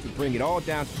jacked to bring it all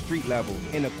down to street level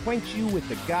and acquaint you with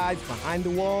the guys behind the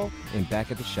wall and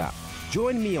back at the shop.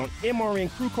 Join me on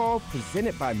MRN Crew Call,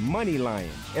 presented by Money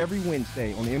Lion, every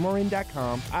Wednesday on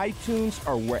MRN.com, iTunes,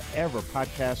 or wherever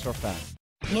podcasts are found.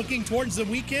 Looking towards the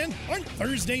weekend? Aren't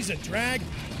Thursdays a drag?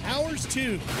 Ours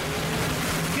too.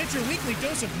 Get your weekly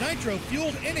dose of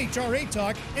nitro-fueled NHRA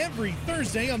talk every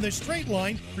Thursday on The Straight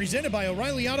Line, presented by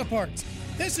O'Reilly Auto Parts.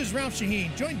 This is Ralph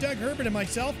Shaheen. Join Doug Herbert and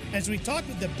myself as we talk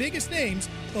with the biggest names,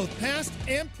 both past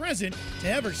and present, to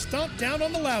ever stomp down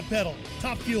on the loud pedal.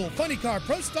 Top Fuel, Funny Car,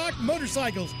 Pro Stock,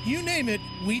 motorcycles, you name it,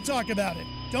 we talk about it.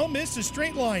 Don't miss The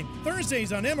Straight Line,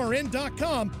 Thursdays on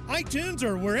MRN.com, iTunes,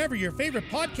 or wherever your favorite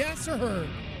podcasts are heard.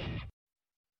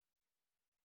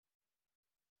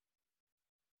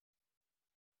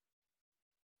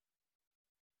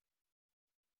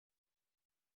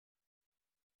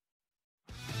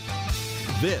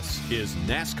 This is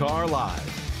NASCAR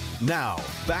Live. Now,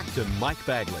 back to Mike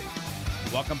Bagley.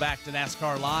 Welcome back to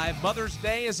NASCAR Live. Mother's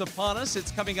Day is upon us.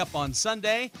 It's coming up on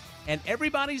Sunday, and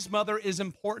everybody's mother is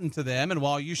important to them. And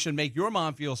while you should make your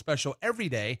mom feel special every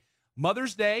day,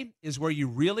 Mother's Day is where you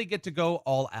really get to go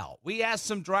all out. We asked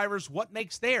some drivers what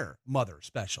makes their mother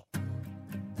special.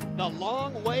 The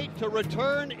long wait to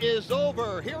return is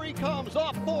over. Here he comes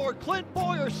off board. Clint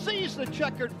Boyer sees the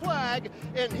checkered flag,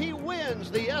 and he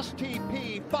wins the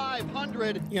STP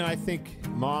 500. You know, I think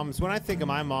moms, when I think of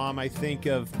my mom, I think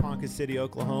of Ponca City,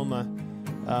 Oklahoma.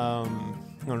 I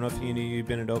don't know if you've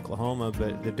been to Oklahoma,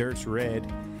 but the dirt's red,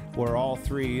 where all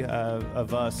three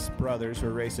of us brothers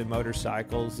were racing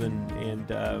motorcycles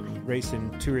and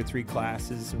racing 2 or 3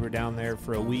 classes. We're down there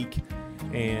for a week,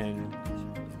 and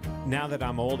now that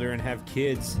I'm older and have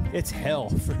kids, it's hell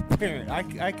for a parent.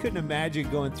 I couldn't imagine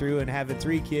going through and having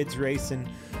 3 kids racing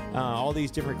all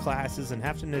these different classes and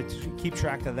having to keep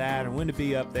track of that and when to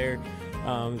be up there.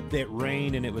 It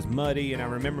rained and it was muddy, and I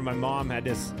remember my mom had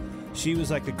this, she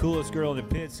was like the coolest girl in the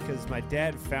pits because my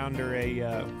dad found her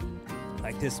a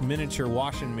like this miniature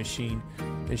washing machine,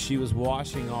 and she was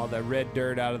washing all the red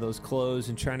dirt out of those clothes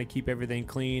and trying to keep everything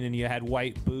clean, and you had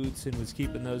white boots and was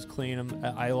keeping those clean.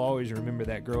 I'll always remember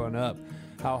that growing up,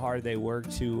 how hard they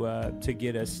worked to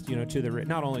get us, you know, to the,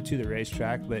 not only to the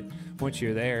racetrack, but once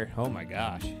you're there, oh my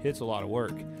gosh, it's a lot of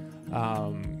work.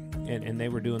 And they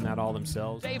were doing that all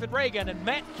themselves. David Reagan and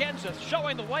Matt Kenseth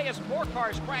showing the way as more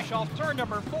cars crash off turn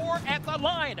number 4 at the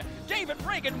line. David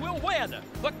Reagan will win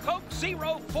the Coke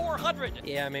Zero 400.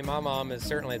 Yeah, I mean, my mom is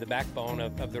certainly the backbone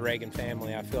of the Reagan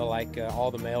family. I feel like all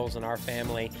the males in our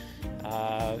family,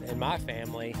 in my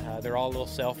family, they're all a little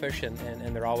selfish, and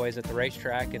they're always at the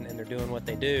racetrack, and they're doing what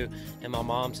they do. And my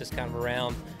mom's just kind of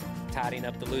around tidying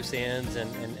up the loose ends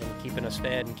and keeping us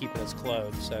fed and keeping us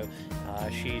clothed. So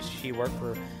she worked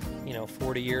for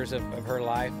 40 years of her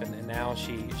life, and now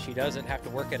she doesn't have to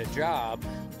work at a job,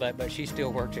 but she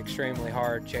still works extremely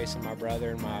hard chasing my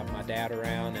brother and my dad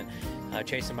around, and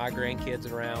chasing my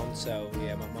grandkids around. So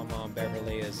yeah, my mom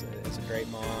Beverly is a great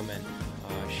mom, and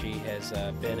she has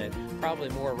been at probably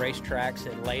more racetracks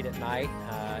and late at night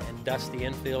and dusty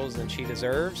infields than she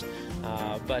deserves.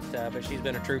 But she's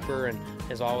been a trooper and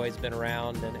has always been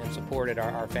around and supported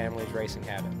our family's racing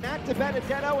habit. Back to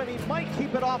Benedetto, and he might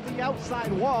keep it off the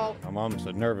outside wall. My mom's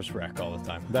a nervous wreck all the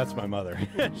time. That's my mother.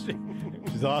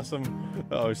 She's awesome.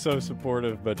 Oh, so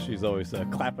supportive, but she's always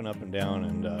clapping up and down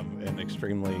and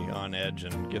extremely on edge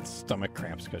and gets stomach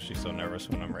cramps because she's so nervous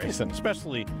when I'm racing,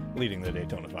 especially leading the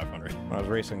Daytona 500. When I was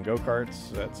racing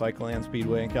go-karts at Cycleland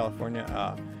Speedway in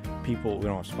California, people, we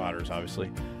don't have spotters,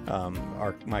 obviously,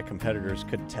 my competitors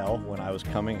could tell when I was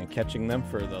coming and catching them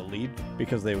for the lead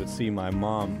because they would see my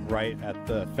mom right at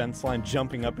the fence line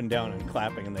jumping up and down and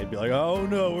clapping, and they'd be like, oh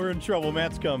no, we're in trouble,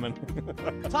 Matt's coming.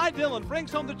 Ty Dillon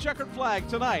brings home the checkered flag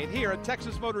tonight here at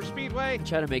Texas Motor Speedway. I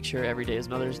try to make sure every day is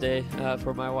Mother's Day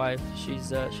for my wife.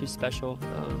 She's special,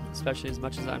 especially as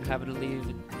much as I'm having to leave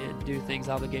and do things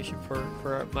obligation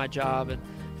for my job and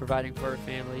providing for her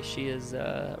family. She is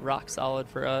rock solid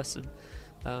for us,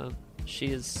 and she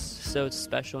is so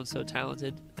special and so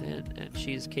talented, and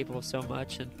she's capable of so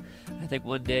much. And I think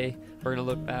one day we're going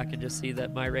to look back and just see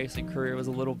that my racing career was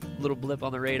a little blip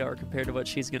on the radar compared to what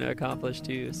she's going to accomplish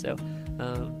too. So,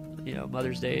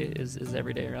 Mother's Day is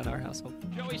every day around our household.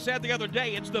 Joey said the other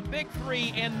day, it's the big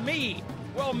three and me.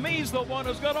 Well, me's the one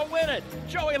who's going to win it.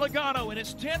 Joey Logano in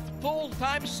his 10th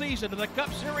full-time season in the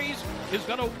Cup Series is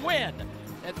going to win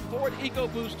at Ford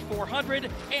EcoBoost 400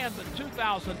 and the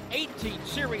 2018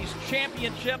 Series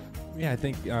Championship. Yeah, I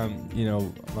think,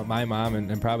 my mom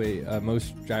and probably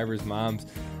most drivers' moms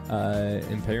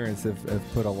and parents have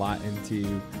put a lot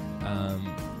into,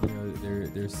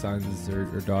 their sons or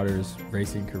daughters'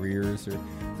 racing careers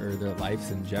or their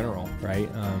lives in general, right?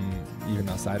 Even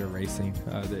outside of racing,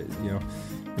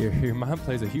 your mom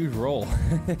plays a huge role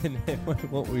in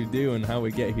what we do and how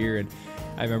we get here. And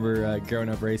I remember growing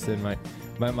up racing,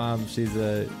 my mom, she's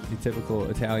a typical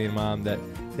Italian mom that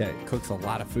cooks a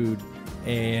lot of food.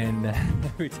 And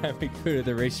every time we go to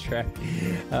the racetrack,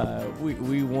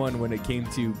 we won when it came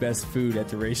to best food at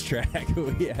the racetrack.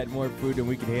 We had more food than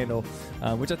we could handle,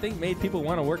 which I think made people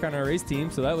want to work on our race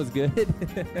team, so that was good.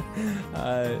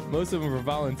 Most of them were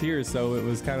volunteers, so it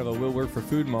was kind of a we'll work for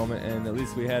food moment, and at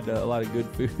least we had a lot of good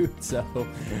food, so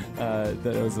that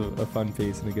was a fun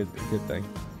piece and a good thing.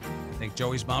 I think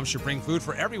Joey's mom should bring food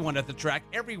for everyone at the track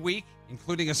every week,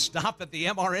 including a stop at the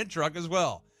MRN truck as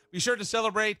well. Be sure to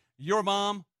celebrate your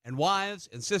mom and wives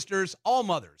and sisters, all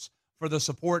mothers, for the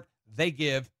support they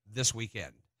give this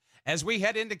weekend. As we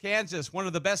head into Kansas, one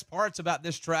of the best parts about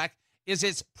this track is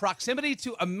its proximity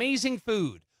to amazing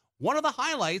food. One of the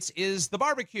highlights is the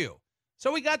barbecue.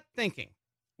 So we got thinking,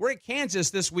 we're at Kansas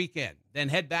this weekend, then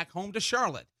head back home to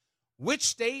Charlotte. Which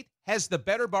state has the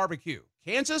better barbecue,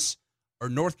 Kansas or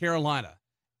North Carolina?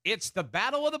 It's the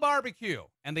battle of the barbecue,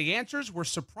 and the answers were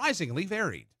surprisingly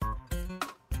varied.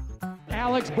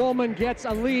 Alex Bowman gets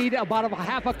a lead, about a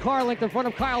half a car length in front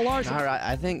of Kyle Larson. All right,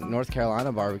 I think North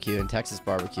Carolina barbecue and Texas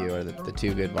barbecue are the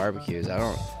two good barbecues. I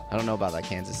don't know about that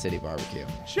Kansas City barbecue.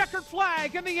 Checkered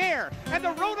flag in the air, and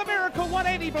the Road America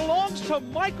 180 belongs to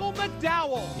Michael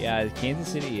McDowell. Yeah, Kansas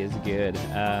City is good.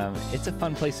 It's a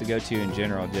fun place to go to in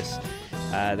general. Just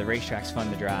the racetrack's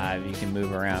fun to drive. You can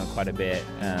move around quite a bit,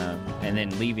 and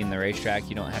then leaving the racetrack,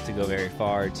 you don't have to go very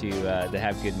far to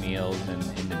have good meals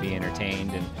and to be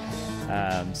entertained. And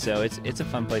so it's a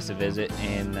fun place to visit,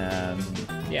 and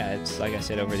it's like I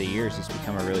said, over the years, it's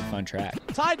become a really fun track.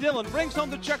 Ty Dillon brings home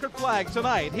the checkered flag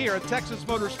tonight here at Texas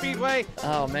Motor Speedway.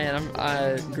 Oh man,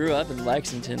 I grew up in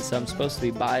Lexington, so I'm supposed to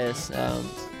be biased,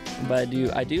 but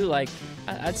I do like.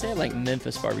 I'd say I like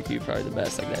Memphis barbecue probably the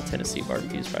best. Like that Tennessee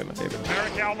barbecue is probably my favorite.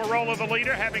 Eric Almirola, the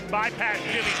leader, having bypassed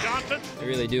Jimmy Johnson. I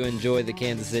really do enjoy the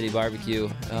Kansas City barbecue.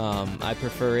 I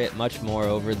prefer it much more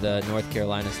over the North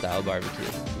Carolina style barbecue.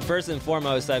 First and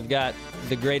foremost, I've got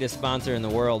the greatest sponsor in the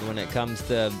world when it comes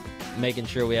to making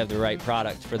sure we have the right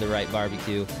product for the right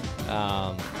barbecue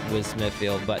with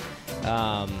Smithfield. But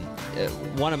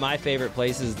one of my favorite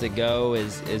places to go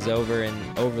is over in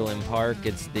Overland Park.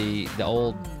 It's the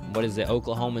old,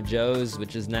 Oklahoma Joe's,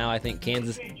 which is now I think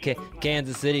Kansas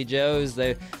City Joe's.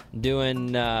 They're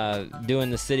doing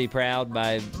the city proud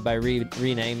by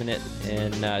renaming it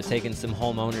and taking some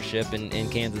home ownership in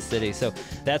Kansas City. So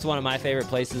that's one of my favorite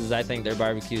places. I think their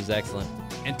barbecue is excellent.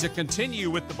 And to continue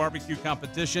with the barbecue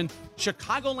competition,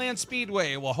 Chicagoland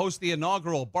Speedway will host the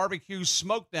inaugural Barbecue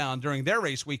Smokedown during their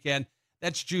race weekend.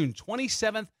 That's June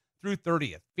 27th through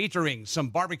 30th, featuring some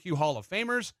Barbecue Hall of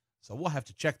Famers. So we'll have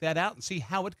to check that out and see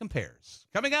how it compares.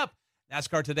 Coming up,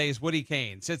 NASCAR Today's Woody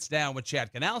Kane sits down with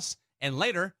Chad Knaus, and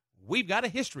later, we've got a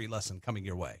history lesson coming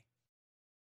your way.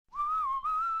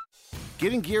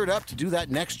 Getting geared up to do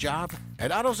that next job? At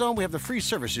AutoZone, we have the free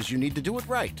services you need to do it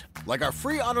right. Like our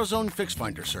free AutoZone Fix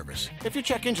Finder service. If your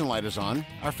check engine light is on,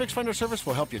 our Fix Finder service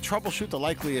will help you troubleshoot the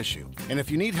likely issue. And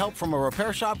if you need help from a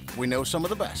repair shop, we know some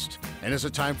of the best. And is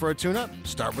it time for a tune-up?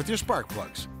 Start with your spark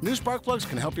plugs. New spark plugs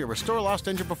can help you restore lost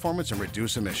engine performance and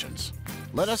reduce emissions.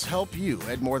 Let us help you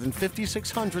at more than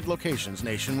 5,600 locations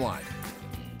nationwide.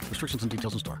 Restrictions and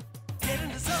details in store.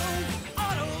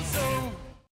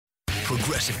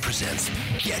 Progressive presents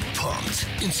Get Pumped.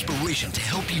 Inspiration to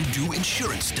help you do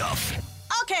insurance stuff.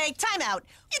 Okay, time out.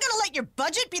 You're gonna let your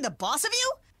budget be the boss of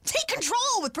you? Take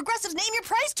control with Progressive's Name Your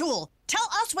Price tool. Tell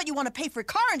us what you want to pay for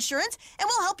car insurance, and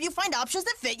we'll help you find options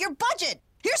that fit your budget.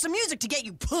 Here's some music to get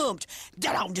you pumped.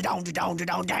 Da-dong, da-dong, da-dong,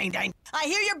 da-dong, dang, dang. I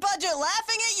hear your budget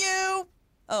laughing at you.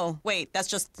 Oh, wait, that's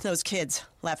just those kids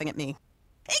laughing at me.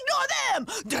 Ignore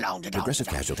them! Da-dong, da-dong, Progressive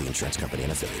Casualty Insurance Company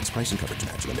and affiliates. Price and coverage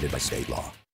match limited by state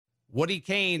law. Woody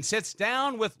Kane sits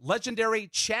down with legendary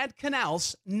Chad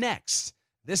Knaus next.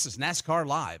 This is NASCAR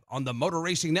Live on the Motor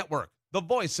Racing Network, the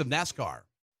voice of NASCAR.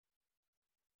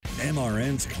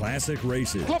 MRN's Classic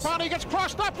Races. Labonte gets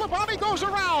crossed up. Labonte goes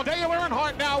around. Dale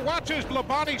Earnhardt now watches.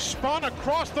 Labonte spun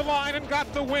across the line and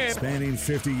got the win. Spanning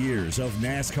 50 years of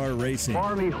NASCAR racing.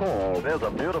 Barney Hall. There's a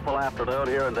beautiful afternoon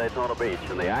here in Daytona Beach,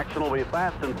 and the action will be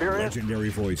fast and furious. Legendary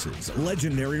voices,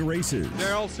 legendary races.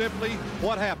 Darrell, simply,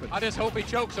 what happened? I just hope he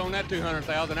chokes on that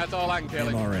 200,000. That's all I can tell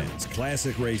him. MRN's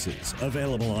Classic Races.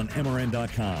 Available on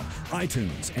MRN.com,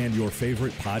 iTunes, and your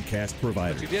favorite podcast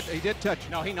providers. But he did touch.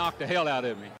 No, he knocked the hell out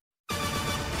of me.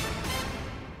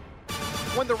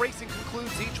 When the racing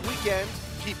concludes each weekend,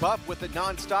 keep up with the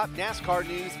non-stop NASCAR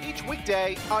news each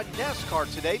weekday on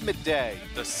NASCAR Today midday.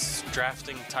 The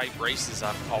drafting type races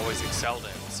I've always excelled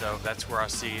in, so that's where I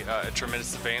see a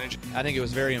tremendous advantage. I think it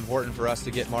was very important for us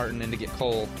to get Martin and to get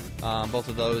Cole, both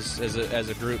of those as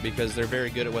a group, because they're very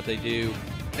good at what they do.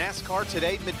 NASCAR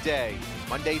Today midday,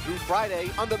 Monday through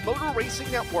Friday on the Motor Racing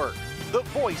Network, the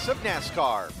voice of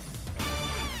NASCAR.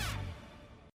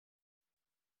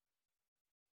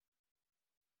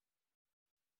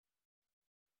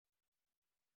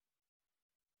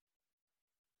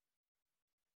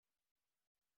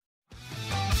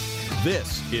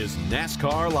 This is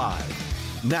NASCAR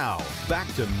Live. Now,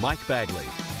 back to Mike Bagley.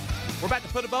 We're about to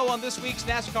put a bow on this week's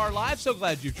NASCAR Live. So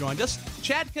glad you've joined us.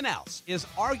 Chad Knaus is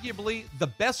arguably the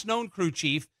best-known crew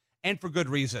chief, and for good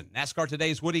reason. NASCAR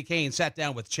Today's Woody Kane sat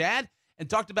down with Chad and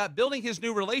talked about building his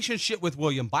new relationship with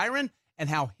William Byron and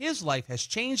how his life has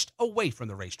changed away from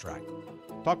the racetrack.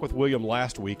 Talked with William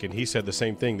last week, and he said the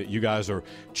same thing, that you guys are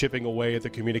chipping away at the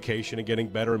communication and getting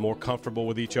better and more comfortable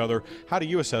with each other. How do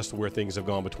you assess where things have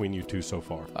gone between you two so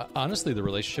far? Honestly, the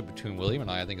relationship between William and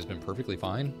I think, has been perfectly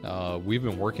fine. We've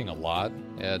been working a lot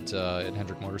at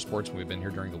Hendrick Motorsports, and we've been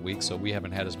here during the week, so we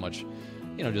haven't had as much,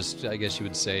 just, I guess you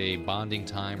would say, bonding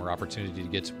time or opportunity to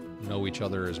get to know each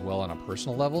other as well on a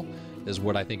personal level is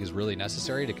what I think is really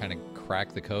necessary to kind of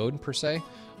crack the code, per se.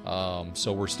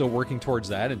 So we're still working towards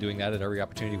that and doing that at every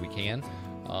opportunity we can.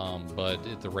 But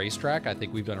at the racetrack, I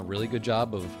think we've done a really good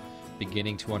job of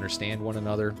beginning to understand one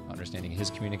another, understanding his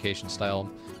communication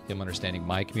style, him understanding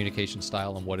my communication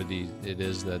style, and what it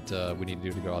is that we need to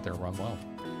do to go out there and run well.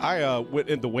 I went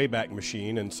in the Wayback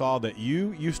Machine and saw that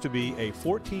you used to be a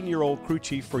 14-year-old crew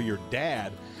chief for your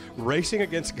dad, racing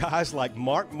against guys like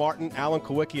Mark Martin, Alan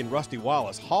Kawicki, and Rusty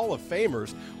Wallace, Hall of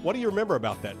Famers. What do you remember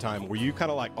about that time? Were you kind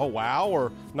of like, oh, wow,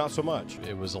 or not so much?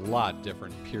 It was a lot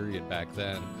different period back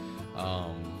then.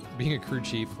 Being a crew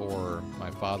chief for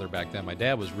my father back then, my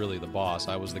dad was really the boss.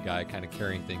 I was the guy kind of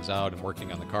carrying things out and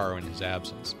working on the car in his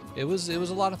absence. It was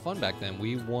a lot of fun back then.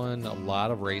 We won a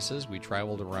lot of races. We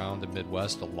traveled around the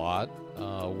Midwest a lot.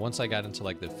 Once I got into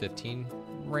like the 15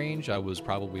 range, I was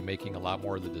probably making a lot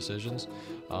more of the decisions.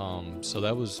 So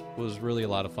that was really a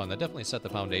lot of fun. That definitely set the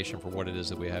foundation for what it is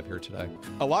that we have here today.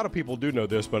 A lot of people do know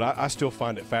this, but I still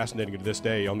find it fascinating to this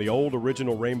day. On the old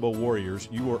original Rainbow Warriors,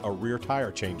 you were a rear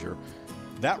tire changer.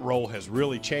 That role has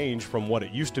really changed from what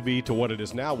it used to be to what it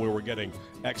is now, where we're getting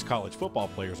ex-college football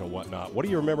players and whatnot. What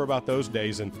do you remember about those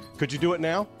days, and could you do it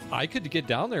now? I could get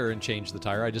down there and change the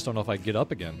tire. I just don't know if I'd get up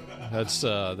again. That's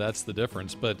the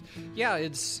difference. But yeah,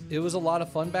 it was a lot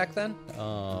of fun back then.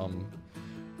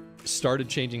 Started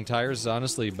changing tires,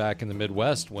 honestly, back in the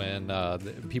Midwest when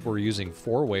people were using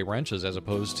four-way wrenches as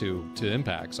opposed to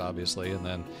impacts, obviously, and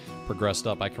then progressed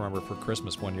up. I can remember for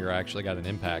Christmas one year I actually got an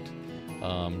impact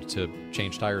to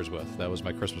change tires with. That was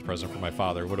my Christmas present for my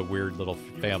father. What a weird little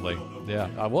family. Yeah,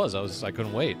 I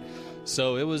couldn't wait.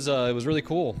 So it was really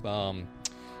cool.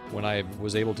 When I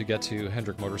was able to get to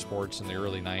Hendrick Motorsports in the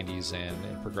early 90s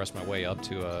and progress my way up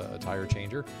to a tire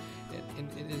changer,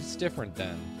 it's different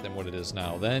than what it is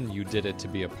now. Then you did it to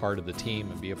be a part of the team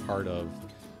and be a part of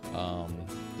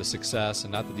the success,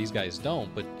 and not that these guys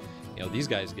don't, but these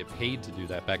guys get paid to do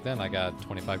that. Back then I got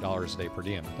 $25 a day per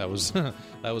diem. That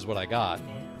was what I got.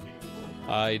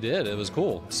 I did. It was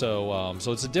cool. So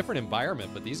it's a different environment,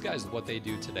 but these guys, what they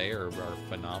do today are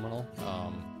phenomenal.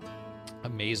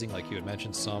 amazing. Like you had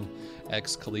mentioned, some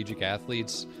ex-collegiate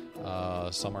athletes,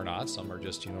 some are not. Some are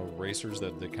just, racers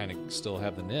that kind of still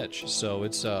have the niche. So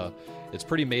it's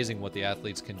pretty amazing what the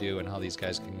athletes can do and how these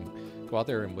guys can go out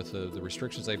there and with the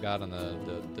restrictions they've got and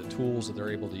the tools that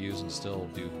they're able to use and still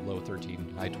do low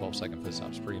 13, high 12-second pit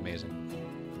stops. Pretty amazing.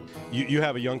 You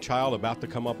have a young child about to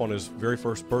come up on his very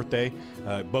first birthday.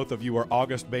 Both of you are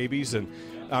August babies, and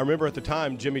I remember at the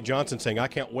time Jimmy Johnson saying, "I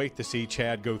can't wait to see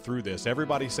Chad go through this."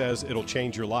 Everybody says it'll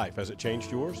change your life. Has it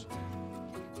changed yours?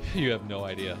 You have no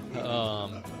idea.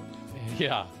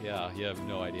 Yeah, you have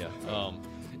no idea.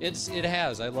 It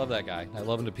has. I love that guy. I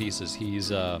love him to pieces. He's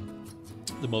the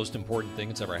most important thing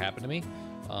that's ever happened to me,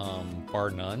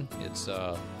 bar none. It's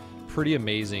pretty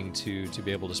amazing to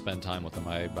be able to spend time with him.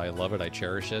 I love it. I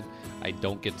cherish it. I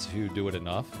don't get to do it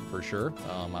enough, for sure.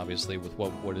 Obviously, with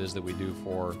what it is that we do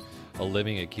for a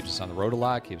living, it keeps us on the road a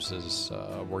lot, keeps us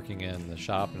working in the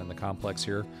shop and in the complex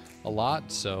here a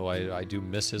lot. So I do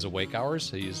miss his awake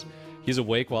hours. He's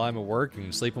awake while I'm at work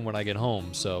and sleeping when I get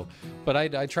home. So, but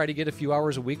I try to get a few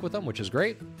hours a week with him, which is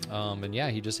great. And yeah,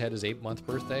 he just had his 8-month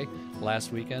birthday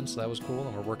last weekend, so that was cool.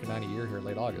 And we're working on a year here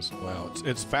late August. Wow,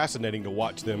 it's fascinating to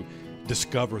watch them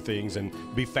discover things and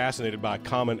be fascinated by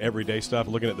common everyday stuff.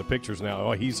 Looking at the pictures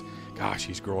now, he's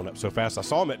growing up so fast. I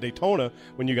saw him at Daytona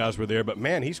when you guys were there, but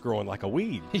man, he's growing like a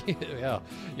weed.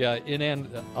 yeah, in and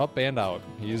up and out.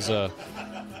 He's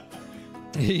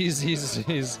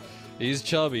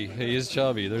chubby. He is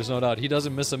chubby. There's no doubt. He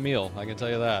doesn't miss a meal. I can tell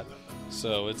you that.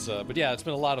 So it's, but yeah, it's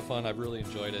been a lot of fun. I've really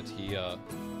enjoyed it.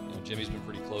 Jimmy's been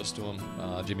pretty close to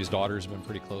him. Jimmy's daughter's been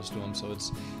pretty close to him. So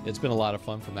it's been a lot of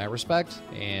fun from that respect.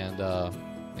 And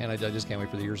I just can't wait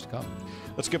for the years to come.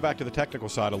 Let's get back to the technical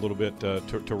side a little bit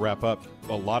to wrap up.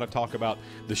 A lot of talk about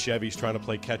the Chevys trying to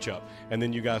play catch up. And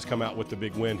then you guys come out with the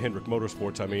big win, Hendrick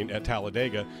Motorsports, at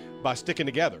Talladega, by sticking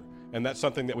together. And that's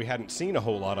something that we hadn't seen a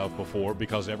whole lot of before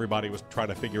because everybody was trying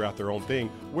to figure out their own thing.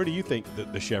 Where do you think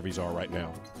that the Chevys are right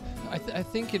now? I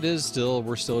think it is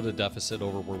we're still at a deficit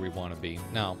over where we want to be.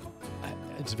 Now,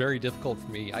 it's very difficult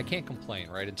for me. I can't complain,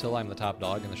 right? Until I'm the top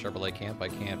dog in the Chevrolet camp, I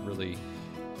can't really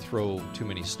throw too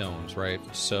many stones, right?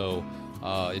 So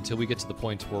until we get to the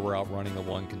point where we're outrunning the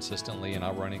 1 consistently and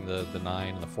outrunning the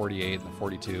 9 and the 48 and the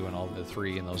 42 and all the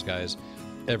 3 and those guys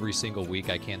every single week,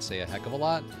 I can't say a heck of a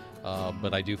lot.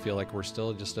 But I do feel like we're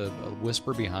still just a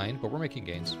whisper behind, but we're making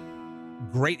gains.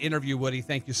 Great interview, Woody.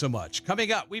 Thank you so much.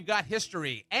 Coming up, we've got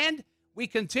history, and we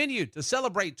continue to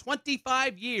celebrate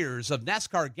 25 years of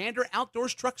NASCAR Gander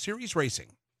Outdoors Truck Series racing.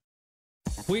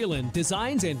 Whelen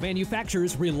designs and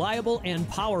manufactures reliable and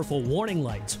powerful warning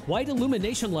lights, white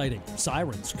illumination lighting,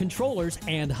 sirens, controllers,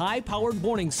 and high-powered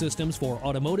warning systems for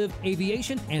automotive,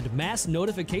 aviation, and mass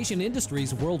notification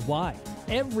industries worldwide.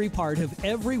 Every part of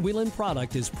every Whelen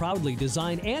product is proudly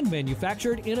designed and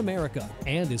manufactured in America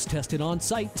and is tested on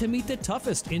site to meet the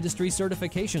toughest industry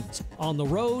certifications. On the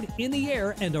road, in the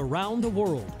air, and around the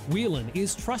world, Whelen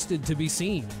is trusted to be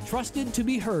seen, trusted to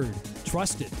be heard,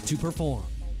 trusted to perform.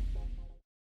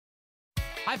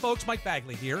 Hi folks, Mike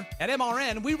Bagley here. At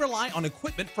MRN, we rely on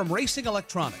equipment from Racing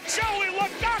Electronics. Joey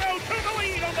Logano to the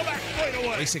lead on the back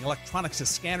straightaway. Racing Electronics has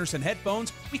scanners and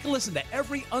headphones. We can listen to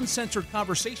every uncensored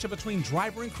conversation between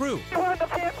driver and crew. You won the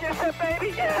championship,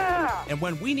 baby, yeah! And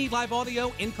when we need live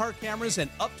audio, in-car cameras, and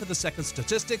up-to-the-second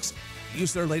statistics,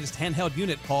 use their latest handheld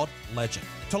unit called Legend.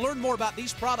 To learn more about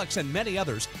these products and many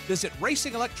others, visit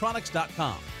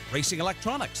racingelectronics.com. Racing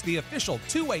Electronics, the official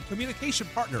two-way communication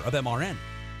partner of MRN.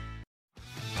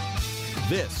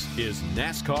 This is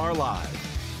NASCAR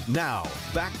Live. Now,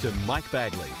 back to Mike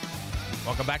Bagley.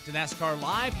 Welcome back to NASCAR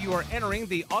Live. You are entering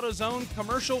the AutoZone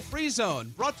commercial-free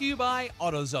zone, brought to you by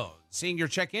AutoZone. Seeing your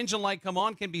check engine light come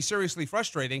on can be seriously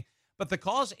frustrating, but the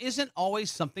cause isn't always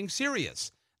something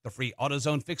serious. The free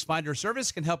AutoZone Fix Finder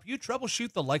service can help you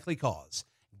troubleshoot the likely cause.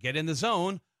 Get in the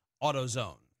zone,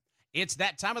 AutoZone. It's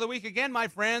that time of the week again, my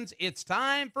friends. It's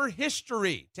time for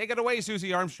history. Take it away,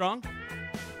 Susie Armstrong.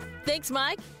 Thanks,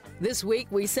 Mike. This week,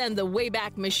 we send the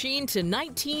Wayback Machine to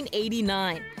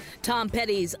 1989. Tom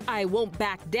Petty's I Won't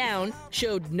Back Down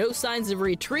showed no signs of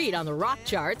retreat on the rock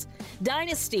charts.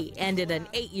 Dynasty ended an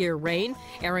 8-year reign,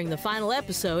 airing the final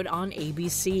episode on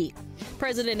ABC.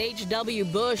 President H.W.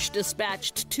 Bush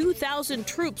dispatched 2,000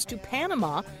 troops to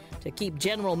Panama to keep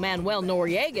General Manuel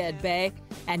Noriega at bay,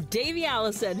 and Davey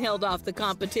Allison held off the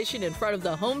competition in front of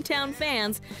the hometown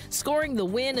fans, scoring the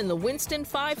win in the Winston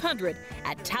 500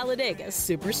 at Talladega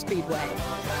Superspeedway.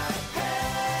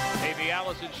 Davey Allison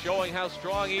Allison showing how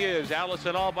strong he is.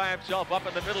 Allison all by himself up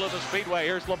in the middle of the speedway.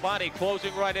 Here's Labonte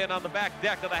closing right in on the back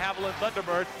deck of the Haviland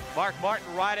Thunderbird. Mark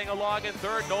Martin riding along in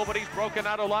third. Nobody's broken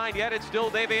out of line yet. It's still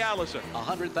Davey Allison.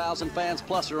 100,000 fans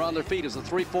plus are on their feet as the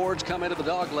three Fords come into the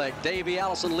dogleg. Davey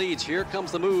Allison leads. Here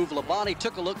comes the move. Labonte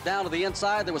took a look down to the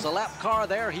inside. There was a lap car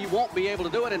there. He won't be able to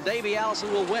do it, and Davey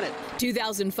Allison will win it.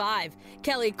 2005,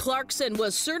 Kelly Clarkson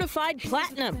was certified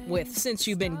platinum with Since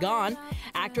You've Been Gone.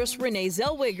 Actress Renee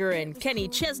Zellweger and Kenny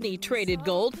Chesney traded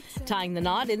gold, tying the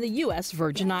knot in the U.S.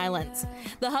 Virgin Islands.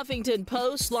 The Huffington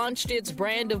Post launched its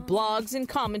brand of blogs and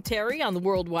commentary on the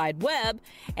World Wide Web,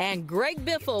 and Greg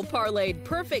Biffle parlayed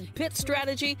perfect pit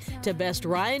strategy to best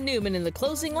Ryan Newman in the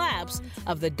closing laps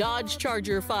of the Dodge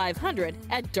Charger 500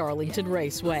 at Darlington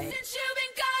Raceway.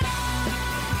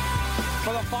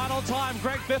 For the final time,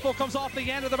 Greg Biffle comes off the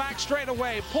end of the back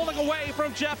straightaway, pulling away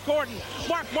from Jeff Gordon.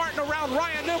 Mark Martin around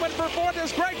Ryan Newman for fourth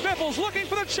as Greg Biffle's looking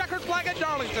for the checkered flag at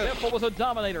Darlington. Biffle was a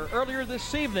dominator earlier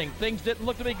this evening. Things didn't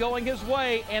look to be going his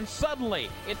way, and suddenly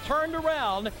it turned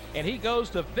around, and he goes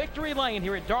to victory lane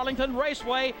here at Darlington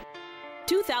Raceway.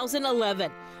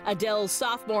 2011. Adele's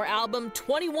sophomore album,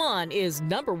 21, is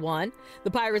 #1. The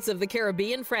Pirates of the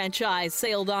Caribbean franchise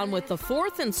sailed on with the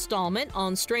fourth installment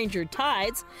on Stranger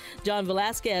Tides. John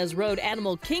Velasquez rode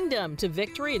Animal Kingdom to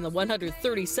victory in the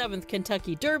 137th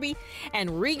Kentucky Derby,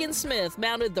 and Regan Smith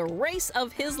mounted the race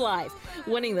of his life,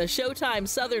 winning the Showtime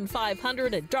Southern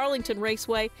 500 at Darlington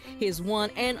Raceway, his one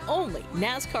and only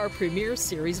NASCAR Premier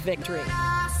Series victory.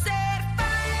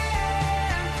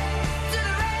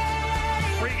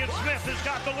 Regan Smith has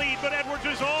got the lead, but Edwards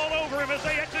is all over him as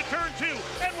they exit turn 2.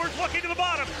 Edwards looking to the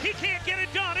bottom. He can't get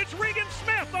it done. It's Regan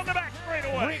Smith on the back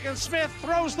straightaway. Regan Smith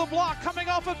throws the block coming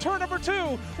off of turn number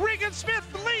 2. Regan Smith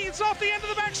leads off the end of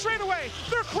the back straightaway.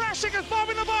 They're crashing as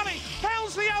Bobby Labonte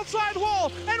pounds the outside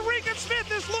wall, and Regan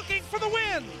Smith is looking for the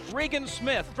win. Regan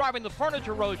Smith, driving the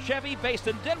Furniture Road Chevy based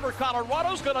in Denver,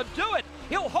 Colorado, is going to do it.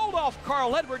 He'll hold off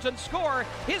Carl Edwards and score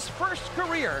his first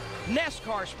career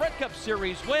NASCAR Sprint Cup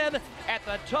Series win at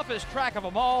the toughest track of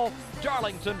them all,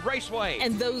 Darlington Raceway.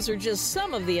 And those are just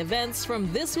some of the events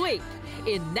from this week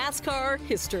in NASCAR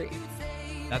history.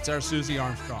 That's our Susie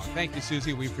Armstrong. Thank you,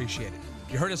 Susie. We appreciate it.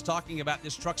 You heard us talking about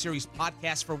this Truck Series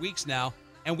podcast for weeks now,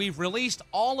 and we've released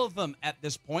all of them at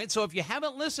this point. So if you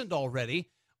haven't listened already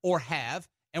or have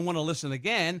and want to listen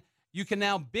again, you can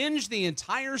now binge the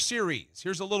entire series.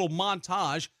 Here's a little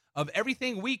montage of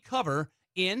everything we cover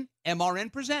in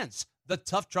MRN Presents, the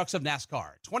Tough Trucks of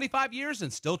NASCAR. 25 years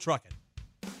and still trucking.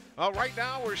 Right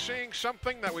now we're seeing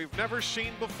something that we've never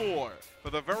seen before.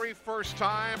 For the very first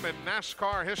time in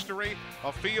NASCAR history,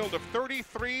 a field of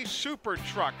 33 super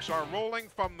trucks are rolling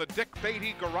from the Dick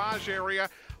Beatty garage area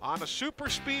on a super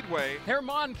speedway.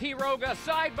 Herman Quiroga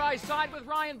side by side with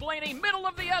Ryan Blaney, middle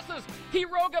of the S's.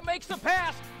 Quiroga makes the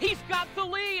pass. He's got the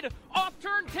lead off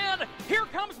turn 10. Here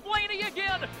comes Blaney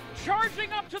again,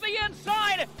 charging up to the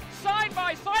inside, side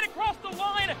by side across the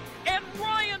line, and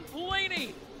Ryan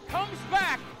Blaney comes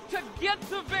back to get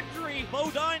the victory.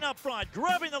 Bodine up front,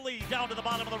 grabbing the lead down to the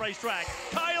bottom of the racetrack.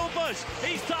 Kyle Busch,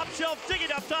 he's top shelf, digging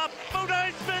up top.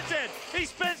 Bodine spins it. He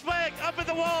spins back up at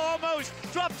the wall almost,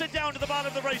 drops it down to the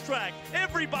bottom of the racetrack.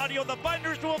 Everybody on the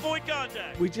binders to avoid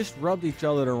contact. We just rubbed each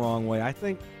other the wrong way. I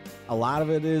think a lot of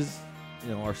it is,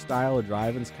 our style of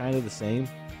driving is kind of the same.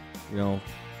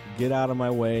 Get out of my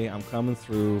way, I'm coming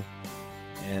through.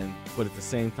 But at the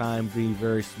same time, be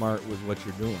very smart with what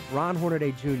you're doing. Ron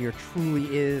Hornaday Jr. truly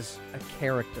is a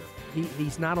character.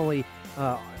 He's not only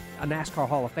a NASCAR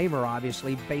Hall of Famer,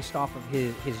 obviously, based off of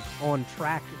his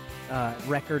on-track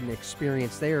record and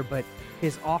experience there, but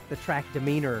his off-the-track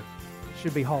demeanor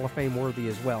should be Hall of Fame worthy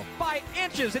as well. By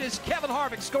inches, it is Kevin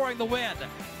Harvick scoring the win.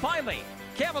 Finally,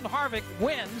 Kevin Harvick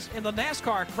wins in the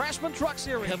NASCAR Craftsman Truck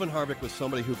Series. Kevin Harvick was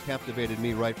somebody who captivated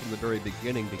me right from the very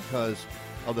beginning because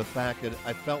of the fact that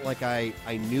I felt like I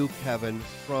knew Kevin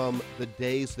from the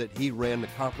days that he ran the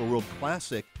Copper World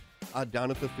Classic down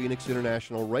at the Phoenix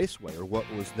International Raceway, or what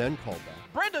was then called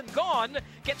that. Brendan Gaughan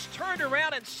gets turned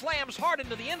around and slams hard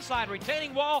into the inside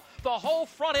retaining wall, the whole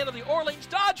front end of the Orleans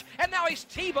Dodge, and now he's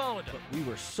T-boned. But we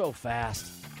were so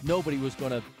fast. Nobody was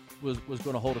going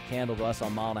to hold a candle to us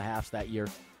on 1.5 miles that year.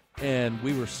 And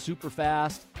we were super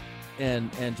fast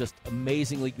and just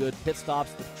amazingly good pit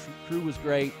stops. The crew was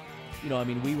great. We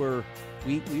were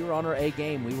on our A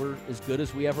game. We were as good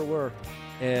as we ever were.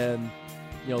 And,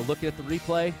 looking at the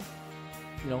replay,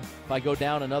 if I go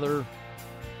down another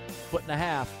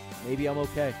 1.5 feet, maybe I'm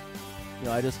okay.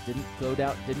 I just didn't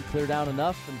clear down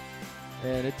enough.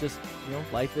 And it just,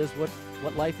 life is what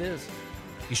life is.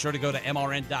 Be sure to go to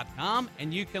MRN.com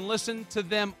and you can listen to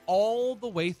them all the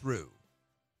way through.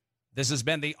 This has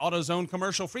been the AutoZone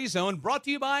Commercial-Free Zone, brought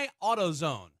to you by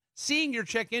AutoZone. Seeing your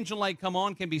check engine light come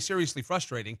on can be seriously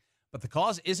frustrating, but the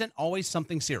cause isn't always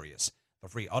something serious. The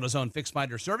free AutoZone Fix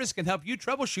Finder service can help you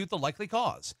troubleshoot the likely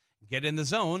cause. Get in the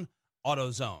zone,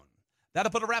 AutoZone. That'll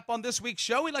put a wrap on this week's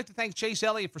show. We'd like to thank Chase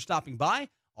Elliott for stopping by,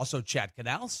 also Chad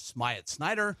Knaus, Myatt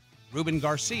Snyder, Ruben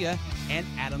Garcia, and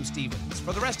Adam Stevens.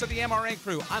 For the rest of the MRN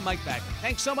crew, I'm Mike Bagley.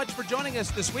 Thanks so much for joining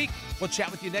us this week. We'll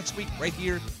chat with you next week right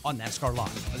here on NASCAR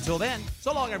Live. Until then,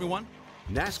 so long, everyone.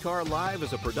 NASCAR Live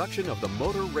is a production of the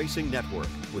Motor Racing Network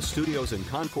with studios in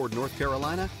Concord, North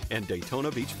Carolina and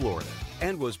Daytona Beach, Florida.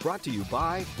 And was brought to you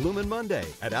by Bloomin' Monday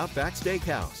at Outback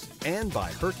Steakhouse and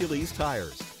by Hercules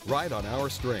Tires. Ride on our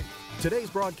strength. Today's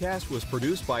broadcast was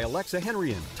produced by Alexa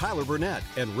Henrian, Tyler Burnett,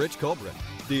 and Rich Colbert.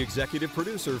 The executive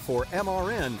producer for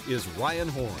MRN is Ryan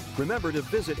Horn. Remember to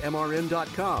visit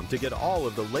MRN.com to get all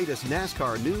of the latest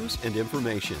NASCAR news and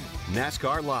information.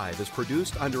 NASCAR Live is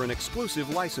produced under an exclusive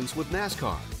license with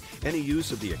NASCAR. Any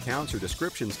use of the accounts or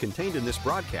descriptions contained in this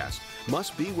broadcast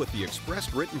must be with the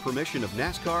express written permission of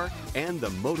NASCAR and the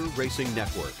Motor Racing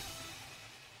Network.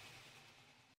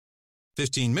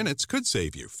 15 minutes could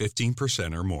save you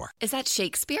 15% or more. Is that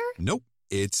Shakespeare? Nope,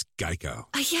 it's Geico.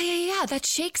 Yeah, that's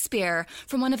Shakespeare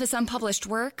from one of his unpublished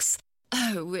works.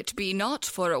 Oh, it be not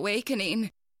for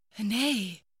awakening.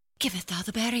 Nay, giveth thou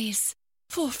the berries.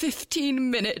 For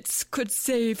 15 minutes could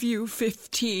save you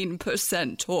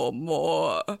 15% or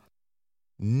more.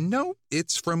 No,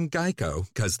 it's from Geico,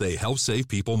 because they help save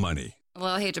people money. Well,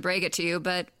 I hate to break it to you,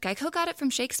 but Geico got it from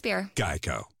Shakespeare.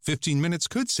 Geico. 15 minutes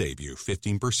could save you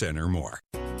 15% or more.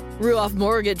 Ruoff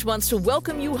Mortgage wants to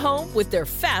welcome you home with their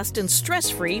fast and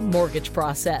stress-free mortgage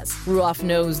process. Ruoff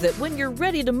knows that when you're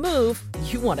ready to move,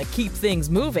 you want to keep things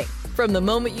moving. From the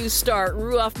moment you start,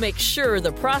 Ruoff makes sure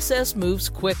the process moves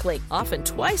quickly, often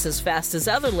twice as fast as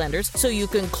other lenders, so you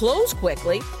can close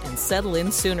quickly and settle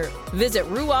in sooner. Visit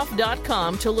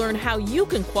Ruoff.com to learn how you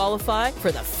can qualify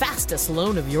for the fastest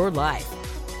loan of your life.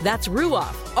 That's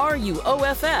Ruoff,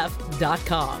 RUOFF.com.